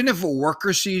 even if a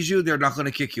worker sees you, they're not going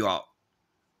to kick you out.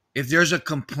 If there's a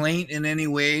complaint in any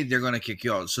way, they're going to kick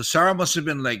you out. So Sarah must have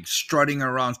been like strutting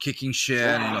around, kicking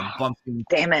shit, bumping,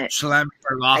 damn it, slamming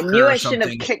her locker. I knew I or shouldn't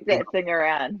something. have kicked that thing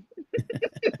around.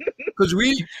 Because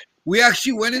we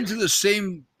actually went into the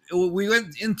same. We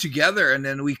went in together, and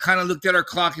then we kind of looked at our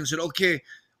clock and said, "Okay,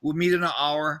 we'll meet in an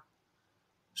hour."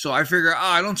 So I figure,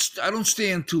 I don't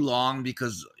stay in too long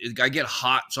because I get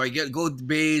hot. So I go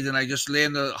bathe and I just lay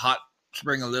in the hot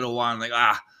spring a little while. I'm like,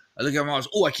 I look at my watch.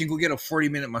 Oh, I can go get a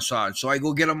 40-minute massage. So I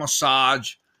go get a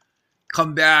massage,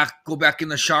 come back, go back in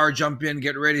the shower, jump in,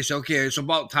 get ready. Say, okay, it's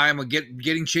about time. I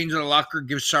getting changed in the locker.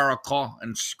 Give Sarah a call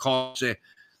and say,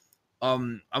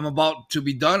 I'm about to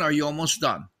be done. Are you almost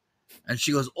done? And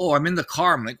she goes, oh, I'm in the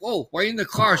car. I'm like, oh, why are you in the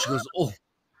car? She goes, oh,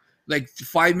 like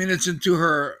 5 minutes into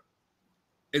her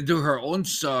own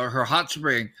her hot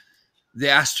spring, they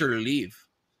asked her to leave.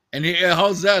 And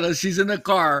how's that? She's in the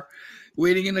car,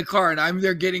 waiting in the car, and I'm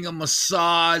there getting a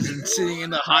massage and sitting in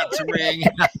the hot spring.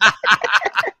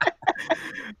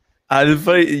 And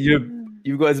funny,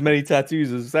 you've got as many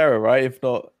tattoos as Sarah, right? If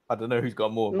not, I don't know who's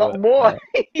got more. Not more.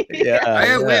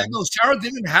 No, Sarah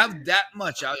didn't have that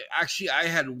much. I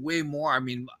had way more. I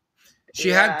mean, she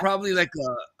had probably like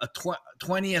a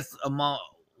 20th amount,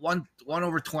 one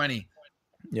over 20.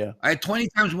 Yeah, I had 20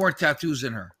 times more tattoos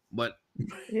than her, but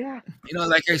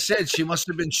like I said, she must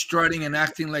have been strutting and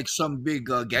acting like some big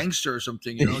gangster or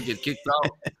something. Get kicked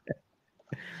out.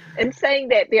 In saying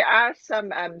that, there are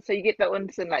some. So you get the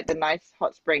ones in like the nice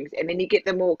hot springs, and then you get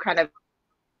the more kind of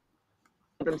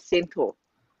them centaur.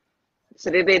 So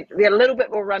they're a little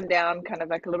bit more run down, kind of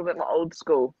like a little bit more old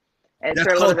school. And that's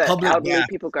so a lot of the elderly bath.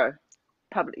 people go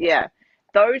public. Yeah.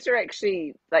 Those are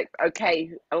actually like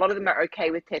okay. A lot of them are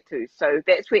okay with tattoos. So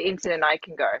that's where Ensign and I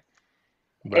can go.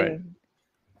 Right. And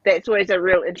that's always a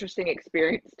real interesting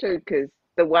experience too, because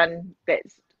the one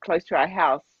that's close to our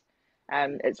house,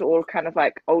 it's all kind of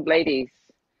like old ladies.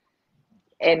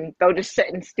 And they'll just sit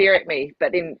and stare at me.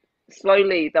 But then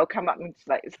slowly they'll come up and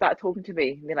like start talking to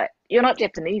me. And they're like, you're not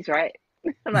Japanese, right?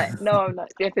 I'm like, no, I'm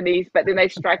not Japanese. But then they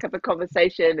strike up a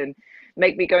conversation and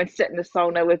make me go and sit in the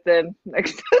sauna with them. Like,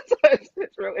 so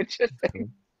it's real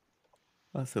interesting.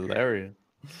 That's hilarious.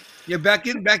 Yeah, back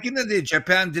in the day,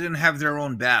 Japan didn't have their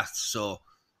own baths, so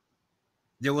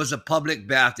there was a public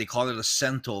bath. They call it a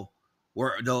sento,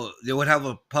 where they would have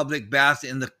a public bath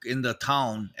in the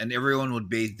town, and everyone would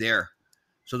bathe there.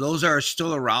 So those are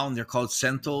still around. They're called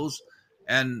sentos.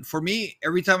 And for me,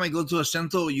 every time I go to a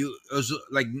sento, it was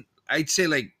like I'd say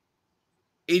like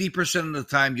 80% of the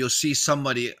time you'll see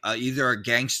somebody, either a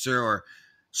gangster or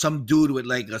some dude with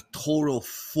like a total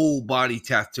full body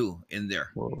tattoo in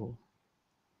there. Whoa.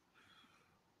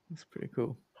 That's pretty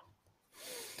cool.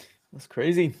 That's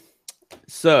crazy.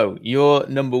 So, your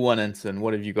number one, Ensign,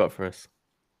 what have you got for us?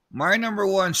 My number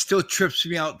one still trips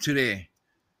me out today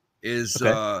is,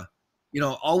 Okay.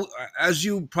 as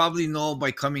you probably know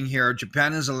by coming here,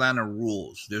 Japan is a land of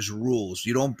rules. There's rules.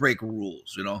 You don't break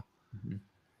rules, you know? Mhm.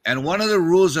 And one of the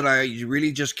rules that I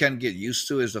really just can't get used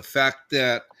to is the fact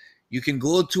that you can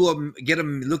go to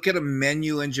look at a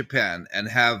menu in Japan and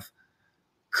have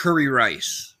curry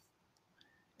rice.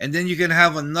 And then you can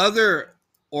have another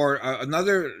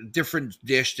different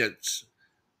dish that's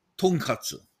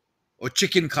tonkatsu or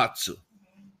chicken katsu.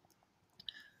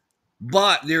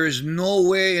 But there is no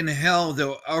way in hell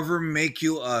they'll ever make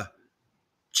you a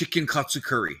chicken katsu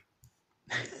curry.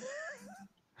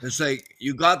 It's like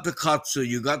you got the katsu,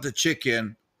 you got the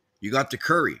chicken, you got the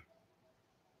curry.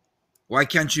 Why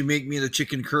can't you make me the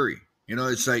chicken curry? You know,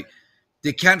 it's like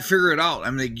they can't figure it out.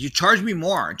 I'm like, you charge me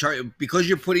more because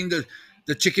you're putting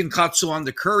the chicken katsu on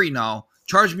the curry now.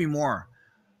 Charge me more.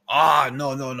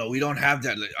 No, we don't have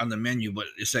that on the menu. But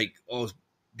it's like,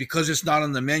 because it's not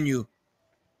on the menu,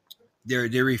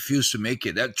 they refuse to make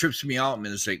it. That trips me out,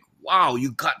 man. It's like, wow,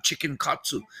 you got chicken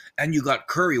katsu and you got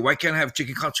curry. Why can't I have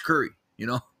chicken katsu curry? You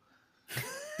know,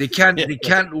 they can't. Yeah. They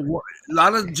can't. A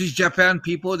lot of these Japan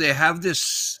people, they have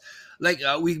this. Like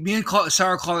me and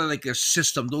Sarah call it like a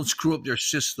system. Don't screw up their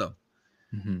system.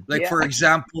 Mhm. Like Yeah. for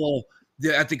example,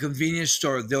 at the convenience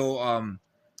store, they'll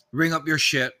ring up your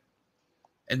shit,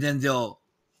 and then they'll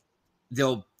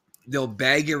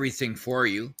bag everything for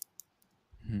you,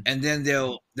 Mhm. and then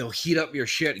they'll heat up your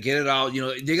shit, get it out. You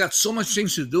know, they got so much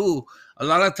things to do. A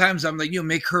lot of times, I'm like,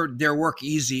 make their work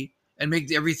easy and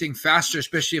make everything faster,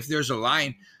 especially if there's a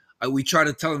line. We try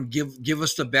to tell them, give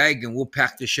us the bag and we'll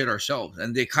pack the shit ourselves.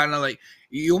 And they kind of like,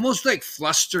 you almost like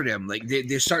fluster them. Like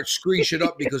they start screwing shit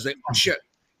up because they, oh shit,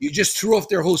 you just threw off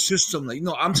their whole system. Like,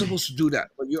 no, I'm supposed to do that,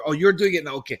 but you're doing it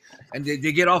now. Okay. And they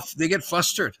get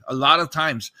flustered a lot of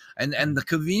times. And the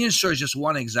convenience store is just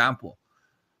one example.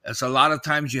 It's a lot of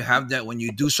times you have that when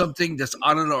you do something that's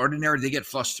out of the ordinary, they get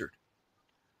flustered.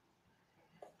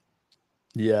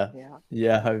 Yeah. Yeah.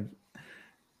 Yeah. I've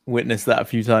witnessed that a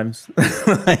few times.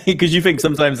 Because you think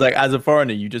sometimes, like, as a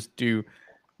foreigner, you just do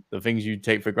the things you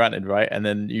take for granted, right? And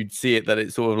then you'd see it that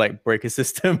it's sort of like break a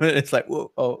system. And it's like,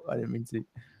 whoa, oh, I didn't mean to.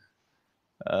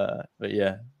 But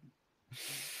yeah.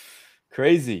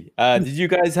 Crazy. Did you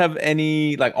guys have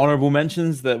any like honorable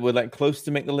mentions that were like close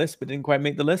to make the list but didn't quite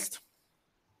make the list?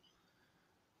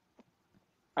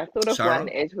 I thought of Sarah? one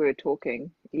as we were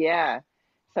talking. Yeah.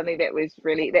 Something that was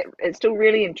really that it still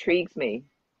really intrigues me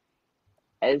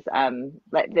is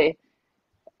like the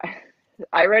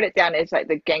I wrote it down as like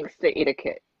the gangster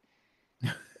etiquette.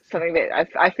 Something that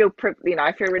I feel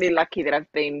I feel really lucky that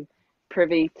I've been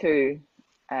privy to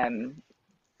um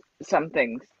some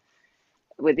things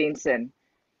with Ensign,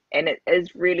 and it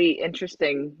is really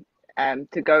interesting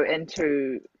to go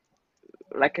into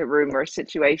like a room or a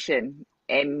situation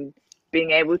and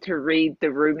being able to read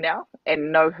the room now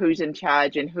and know who's in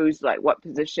charge and who's like what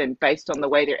position based on the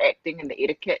way they're acting and the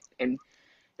etiquette and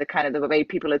the kind of the way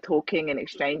people are talking and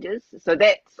exchanges. So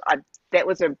that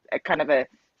was a kind of a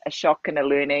shock and a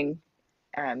learning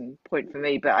point for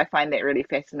me, but I find that really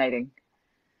fascinating.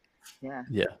 Yeah.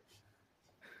 Yeah.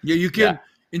 Yeah, you Yeah. can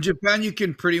in Japan you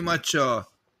can pretty much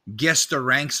guess the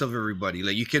ranks of everybody.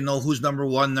 Like you can know who's number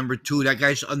one, number two, that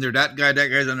guy's under that guy's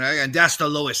under that guy, and that's the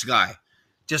lowest guy.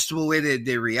 Just the way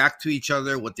they react to each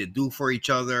other, what they do for each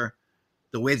other,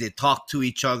 the way they talk to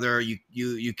each other.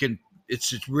 You can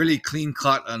it's really clean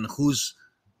cut on who's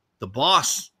the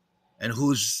boss and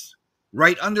who's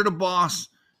right under the boss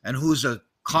and who's a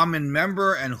common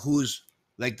member and who's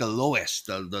like the lowest,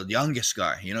 the youngest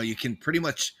guy. You know, you can pretty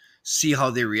much see how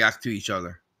they react to each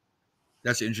other.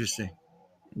 That's interesting.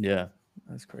 Yeah.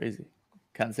 That's crazy.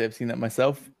 Can't say I've seen that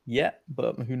myself yet,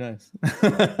 but who knows?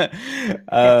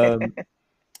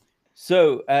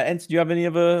 So, Ent, do you have any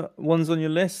other ones on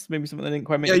your list? Maybe something that didn't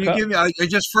quite make Yeah, the you cut? give me. I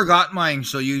just forgot mine,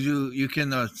 so you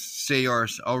can say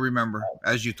yours. I'll remember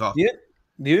as you talk.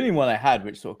 The only one I had,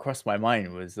 which sort of crossed my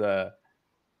mind, was I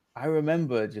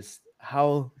remember just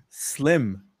how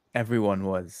slim everyone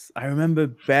was. I remember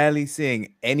barely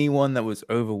seeing anyone that was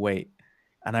overweight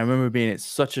And I remember being it's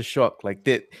such a shock. Like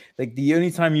the only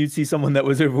time you'd see someone that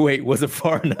was overweight was a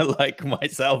foreigner like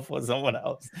myself or someone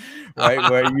else, right?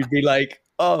 Where you'd be like,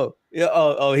 oh, yeah,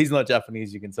 oh, he's not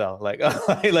Japanese, you can tell. Like,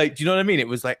 like, do you know what I mean? It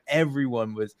was like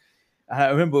everyone was. I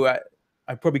remember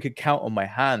I probably could count on my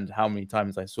hand how many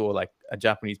times I saw like a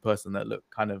Japanese person that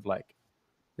looked kind of like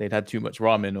they'd had too much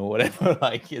ramen or whatever.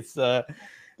 Like it's and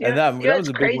that was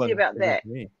a big crazy one about that. for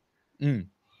me. Mm.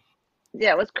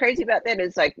 Yeah, what's crazy about that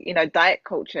is like, diet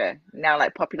culture now,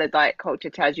 like popular diet culture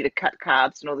tells you to cut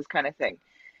carbs and all this kind of thing.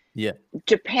 Yeah.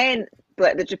 Japan,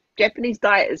 like the Japanese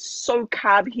diet is so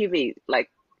carb heavy.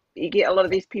 Like you get a lot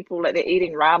of these people like they're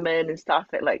eating ramen and stuff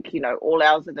at like, all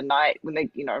hours of the night when they,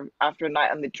 after a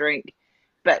night on the drink.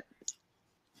 But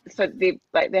so they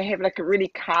have like a really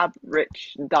carb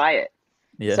rich diet.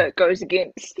 Yeah. So it goes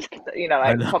against,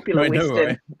 popular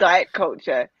Western diet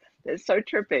culture. It's so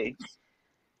trippy.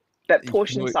 But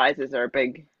portion sizes are a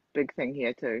big thing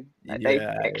here too. Like they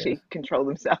actually control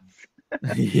themselves.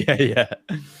 yeah.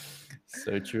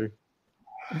 So true.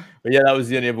 But yeah, that was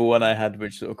the only other one I had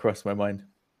which sort of crossed my mind.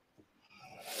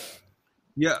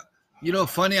 Yeah.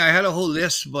 Funny, I had a whole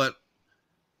list, but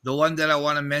the one that I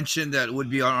want to mention that would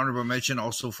be an honorable mention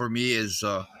also for me is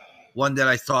one that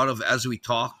I thought of as we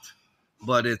talked.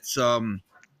 But it's in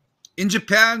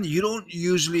Japan, you don't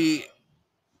usually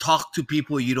talk to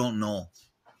people you don't know.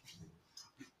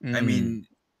 I mean,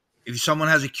 if someone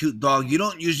has a cute dog, you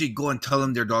don't usually go and tell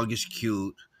them their dog is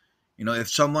cute. If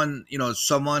someone,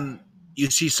 you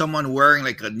see someone wearing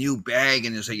like a new bag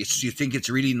and it's like you think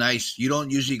it's really nice, you don't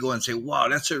usually go and say, wow,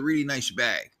 that's a really nice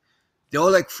bag. They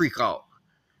all like freak out.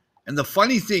 And the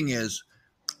funny thing is,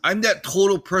 I'm that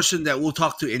total person that will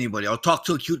talk to anybody. I'll talk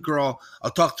to a cute girl. I'll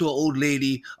talk to an old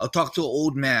lady. I'll talk to an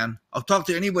old man. I'll talk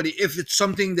to anybody if it's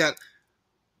something that,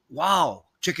 wow,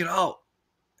 check it out.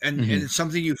 And it's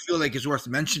something you feel like is worth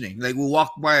mentioning. Like we'll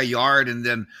walk by a yard and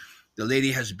then the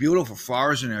lady has beautiful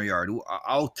flowers in her yard.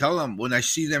 I'll tell them when I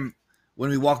see them,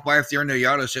 when we walk by, if they're in their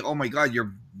yard, I'll say, oh my God,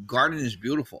 your garden is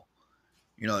beautiful.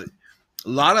 A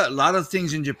lot of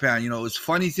things in Japan, it's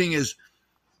funny thing is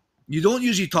you don't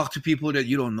usually talk to people that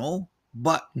you don't know,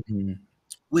 but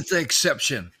with the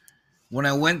exception, when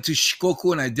I went to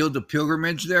Shikoku and I did the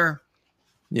pilgrimage there,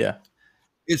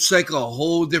 it's like a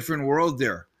whole different world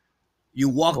there. You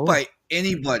walk by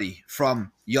anybody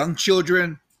from young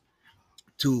children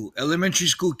to elementary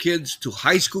school kids to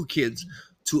high school kids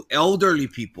to elderly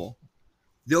people.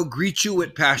 They'll greet you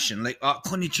with passion, like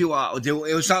konnichiwa.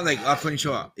 It was not like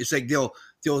konnichiwa. It's like they'll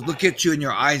look at you in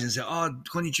your eyes and say, oh,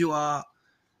 konnichiwa,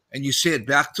 and you say it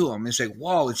back to them. It's like,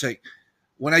 wow. It's like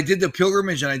when I did the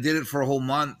pilgrimage and I did it for a whole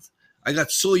month, I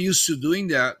got so used to doing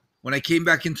that. When I came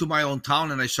back into my own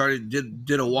town and I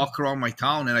did a walk around my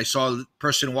town and I saw a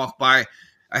person walk by,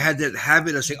 I had that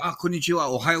habit of saying,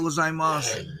 konnichiwa, ohayo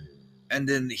gozaimasu. And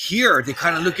then here, they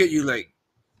kind of look at you like,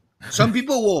 some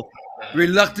people will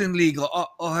reluctantly go,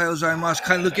 ohayo gozaimasu,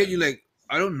 kind of look at you like,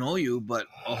 I don't know you, but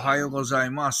ohayo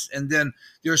gozaimasu. And then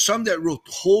there are some that will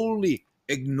totally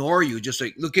ignore you, just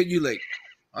like look at you like,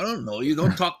 I don't know you,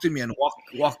 don't talk to me, and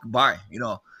walk by,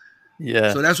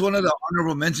 Yeah. So that's one of the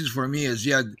honorable mentions for me is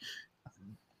you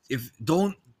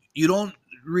don't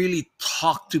really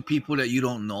talk to people that you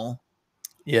don't know.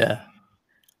 Yeah.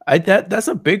 That's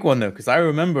a big one though, because I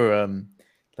remember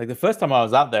like the first time I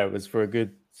was out there was for a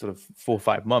good sort of 4 or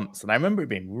 5 months, and I remember it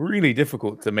being really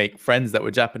difficult to make friends that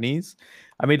were Japanese.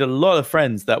 I made a lot of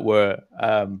friends that were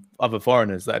other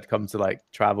foreigners that had come to like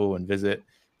travel and visit.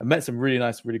 I met some really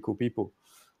nice, really cool people.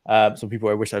 Some people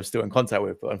I wish I was still in contact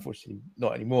with, but unfortunately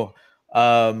not anymore.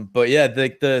 But yeah,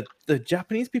 the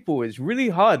Japanese people is really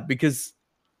hard because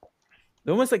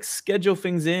they almost like schedule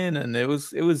things in, and it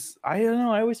was I don't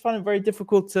know, I always found it very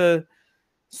difficult to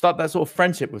start that sort of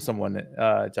friendship with someone.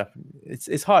 Japanese,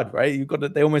 it's hard, right?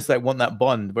 They almost like want that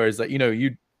bond, whereas like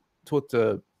you talk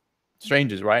to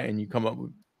strangers, right, and you come up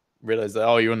with realize that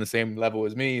you're on the same level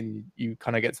as me, and you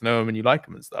kind of get to know them and you like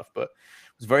them and stuff. But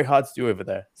it's very hard to do over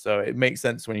there, so it makes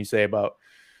sense when you say about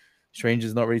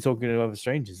strangers not really talking to other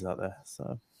strangers out there.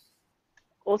 So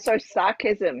also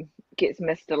sarcasm gets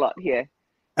missed a lot here.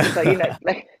 So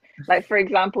like for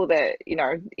example, that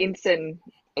Ensign,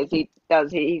 as he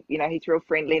does, he's real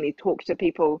friendly and he talks to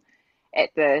people at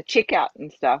the checkout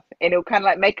and stuff, and he'll kind of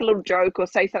like make a little joke or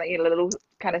say something in a little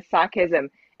kind of sarcasm,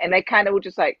 and they kind of will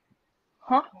just like,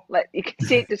 huh? Like you can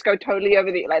see it just go totally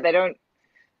over the, like they don't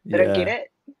get it.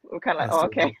 We're kind of like, oh,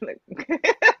 okay.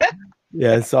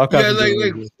 Yeah, sarcasm. Yeah,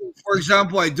 like for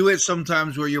example, I do it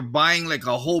sometimes where you're buying like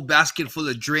a whole basket full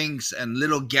of drinks and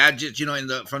little gadgets,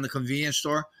 from the convenience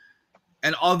store.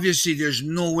 And obviously there's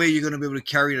no way you're going to be able to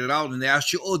carry it out. And they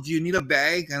ask you, oh, do you need a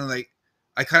bag? And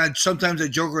I kind of sometimes I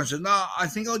joke around and say, no, I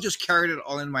think I'll just carry it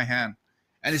all in my hand,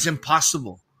 and it's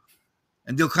impossible.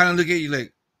 And they'll kind of look at you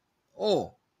like,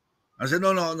 oh. I said,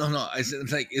 no. I said,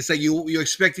 it's like you're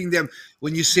expecting them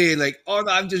when you say like, oh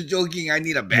no, I'm just joking. I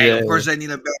need a bag. Of course, I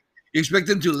need a bag. You expect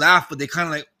them to laugh, but they kind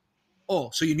of like, oh,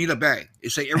 so you need a bag.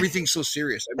 It's like everything's so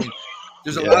serious. I mean,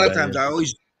 there's a lot of times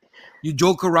you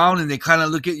joke around and they kind of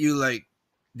look at you like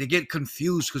they get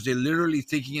confused because they're literally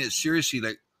taking it seriously.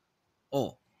 Like,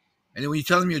 oh, and then when you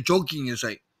tell them you're joking, it's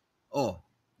like, oh,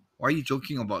 why are you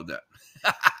joking about that?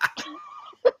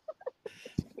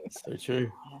 So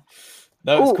true.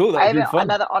 No, it's cool. I have fun.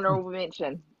 another honorable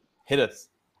mention. Hit us.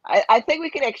 I think we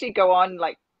could actually go on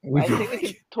I think we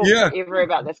could talk forever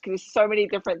about this because there's so many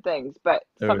different things. But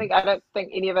something I don't think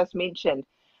any of us mentioned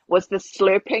was the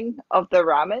slurping of the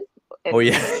ramen.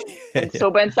 And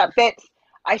soba and stuff.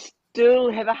 I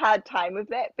still have a hard time with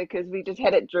that because we just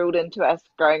had it drilled into us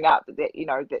growing up that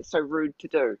that's so rude to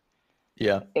do.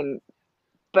 Yeah.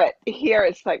 But here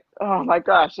it's like, oh my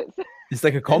gosh, it's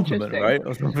like a compliment, right?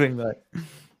 Or something like.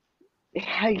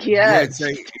 Yeah. It's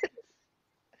like,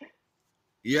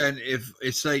 and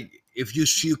if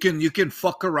you can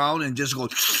fuck around and just go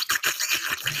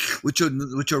with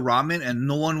your ramen and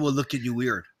no one will look at you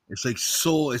weird. It's like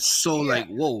like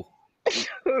whoa. So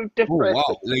different. Oh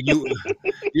wow. Like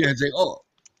it's like oh.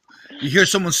 You hear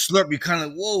someone slurp, you kind of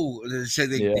like, whoa. And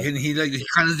he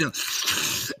kind of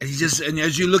and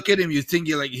as you look at him, you think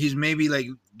he's maybe like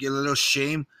get a little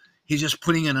shame. He's just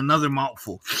putting in another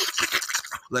mouthful.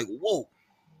 Like, whoa.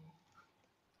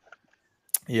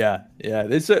 Yeah.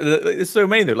 It's so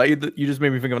many though. Like you just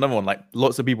made me think of another one. Like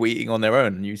lots of people eating on their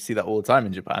own, and you see that all the time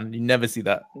in Japan. You never see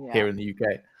that here in the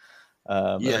UK.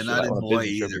 Not in Hawaii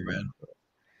either, man.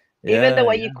 Even the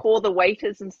way you call the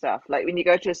waiters and stuff. Like when you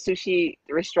go to a sushi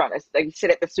restaurant, it's like you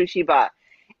sit at the sushi bar,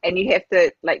 and you have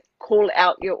to like call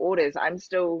out your orders. I'm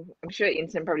sure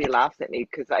Ensign probably laughs at me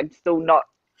because I'm still not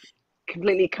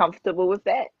completely comfortable with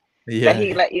that. But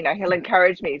he he'll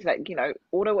encourage me. He's like,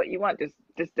 order what you want, just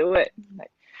do it. Like,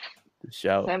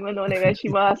 shout.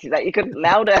 He's like, you could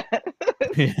louder.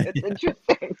 It's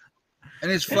interesting.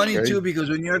 And it's funny too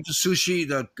because when you're at the sushi,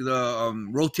 the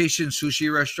rotation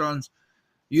sushi restaurants,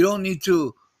 you don't need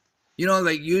to,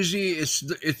 like usually it's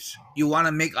you want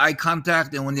to make eye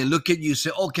contact, and when they look at you,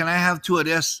 say, "Oh, can I have two of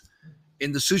this?"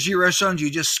 In the sushi restaurants, you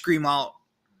just scream out.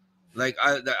 Like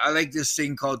I like this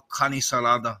thing called kani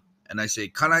salada. And I say,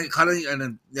 kani, and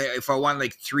then if I want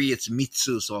like 3, it's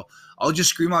mitsu. So I'll just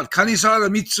scream out, kani salada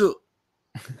mitsu.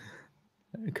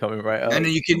 Coming right up. And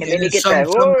then you can, and then some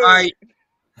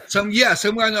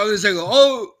guy on the other side go,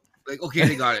 oh, like, okay,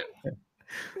 they got it.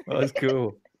 Well, that's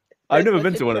cool. I've never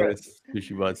been to one of those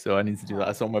sushi bars, so I need to do that.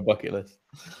 That's on my bucket list.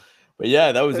 But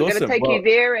yeah, that was awesome. We're going to take you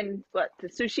there and the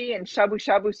sushi and shabu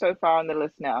shabu so far on the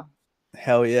list now.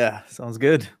 Hell yeah. Sounds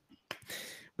good.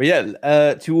 But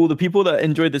yeah, to all the people that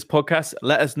enjoyed this podcast,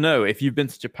 let us know if you've been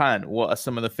to Japan. What are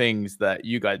some of the things that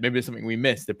you guys, maybe there's something we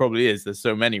missed. There probably is. There's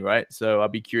so many, right? So I'll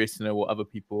be curious to know what other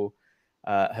people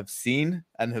have seen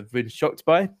and have been shocked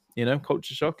by.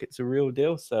 Culture shock. It's a real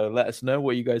deal. So let us know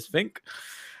what you guys think.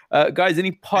 Guys,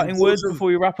 any parting words before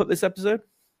we wrap up this episode?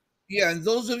 Yeah, and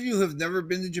those of you who have never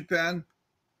been to Japan,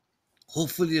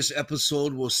 hopefully this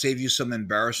episode will save you some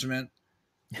embarrassment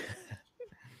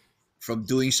from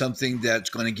doing something that's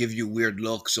going to give you weird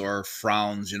looks or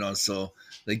frowns, So,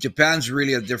 like, Japan's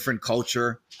really a different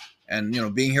culture. And,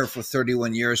 being here for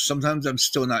 31 years, sometimes I'm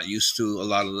still not used to a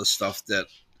lot of the stuff that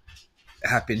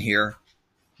happened here.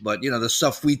 But, the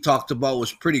stuff we talked about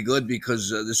was pretty good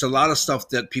because there's a lot of stuff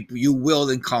that you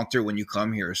will encounter when you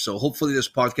come here. So hopefully this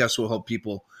podcast will help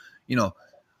people,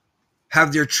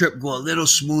 have their trip go a little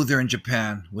smoother in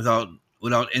Japan without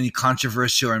any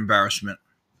controversy or embarrassment.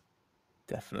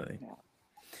 Definitely.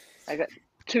 I got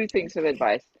 2 things of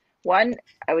advice. One,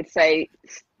 I would say,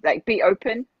 like, be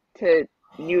open to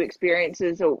new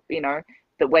experiences or,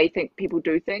 the way people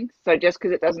do things. So just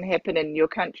because it doesn't happen in your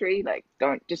country, like,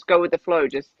 don't just go with the flow.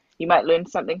 You might learn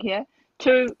something here.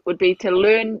 2 would be to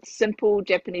learn simple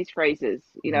Japanese phrases,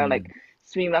 like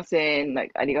sumimasen,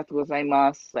 like arigatou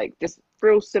gozaimasu, like just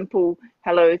real simple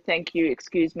hello, thank you,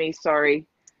 excuse me, sorry.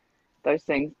 Those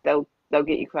things, they'll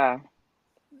get you far.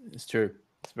 It's true.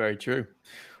 It's very true.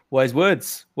 Wise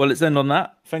words. Well, let's end on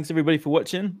that. Thanks everybody for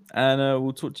watching, and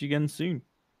we'll talk to you again soon.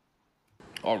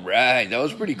 All right, that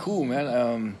was pretty cool,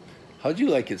 man. How'd you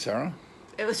like it, Sarah?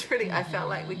 It was pretty. I felt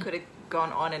like we could have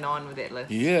gone on and on with that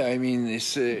list. Yeah, I mean,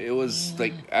 it was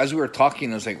like as we were talking,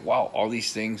 I was like, wow, all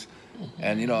these things,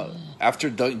 and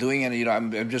after doing it,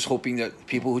 I'm just hoping that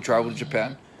people who travel to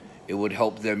Japan, it would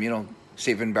help them,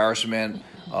 save embarrassment.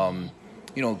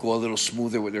 go a little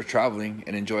smoother with their traveling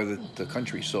and enjoy the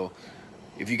country. So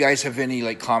if you guys have any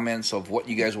like comments of what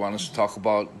you guys want us to talk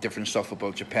about, different stuff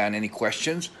about Japan, any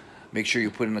questions, make sure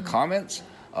you put in the comments,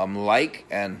 like,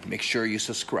 and make sure you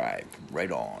subscribe.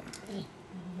 Right on.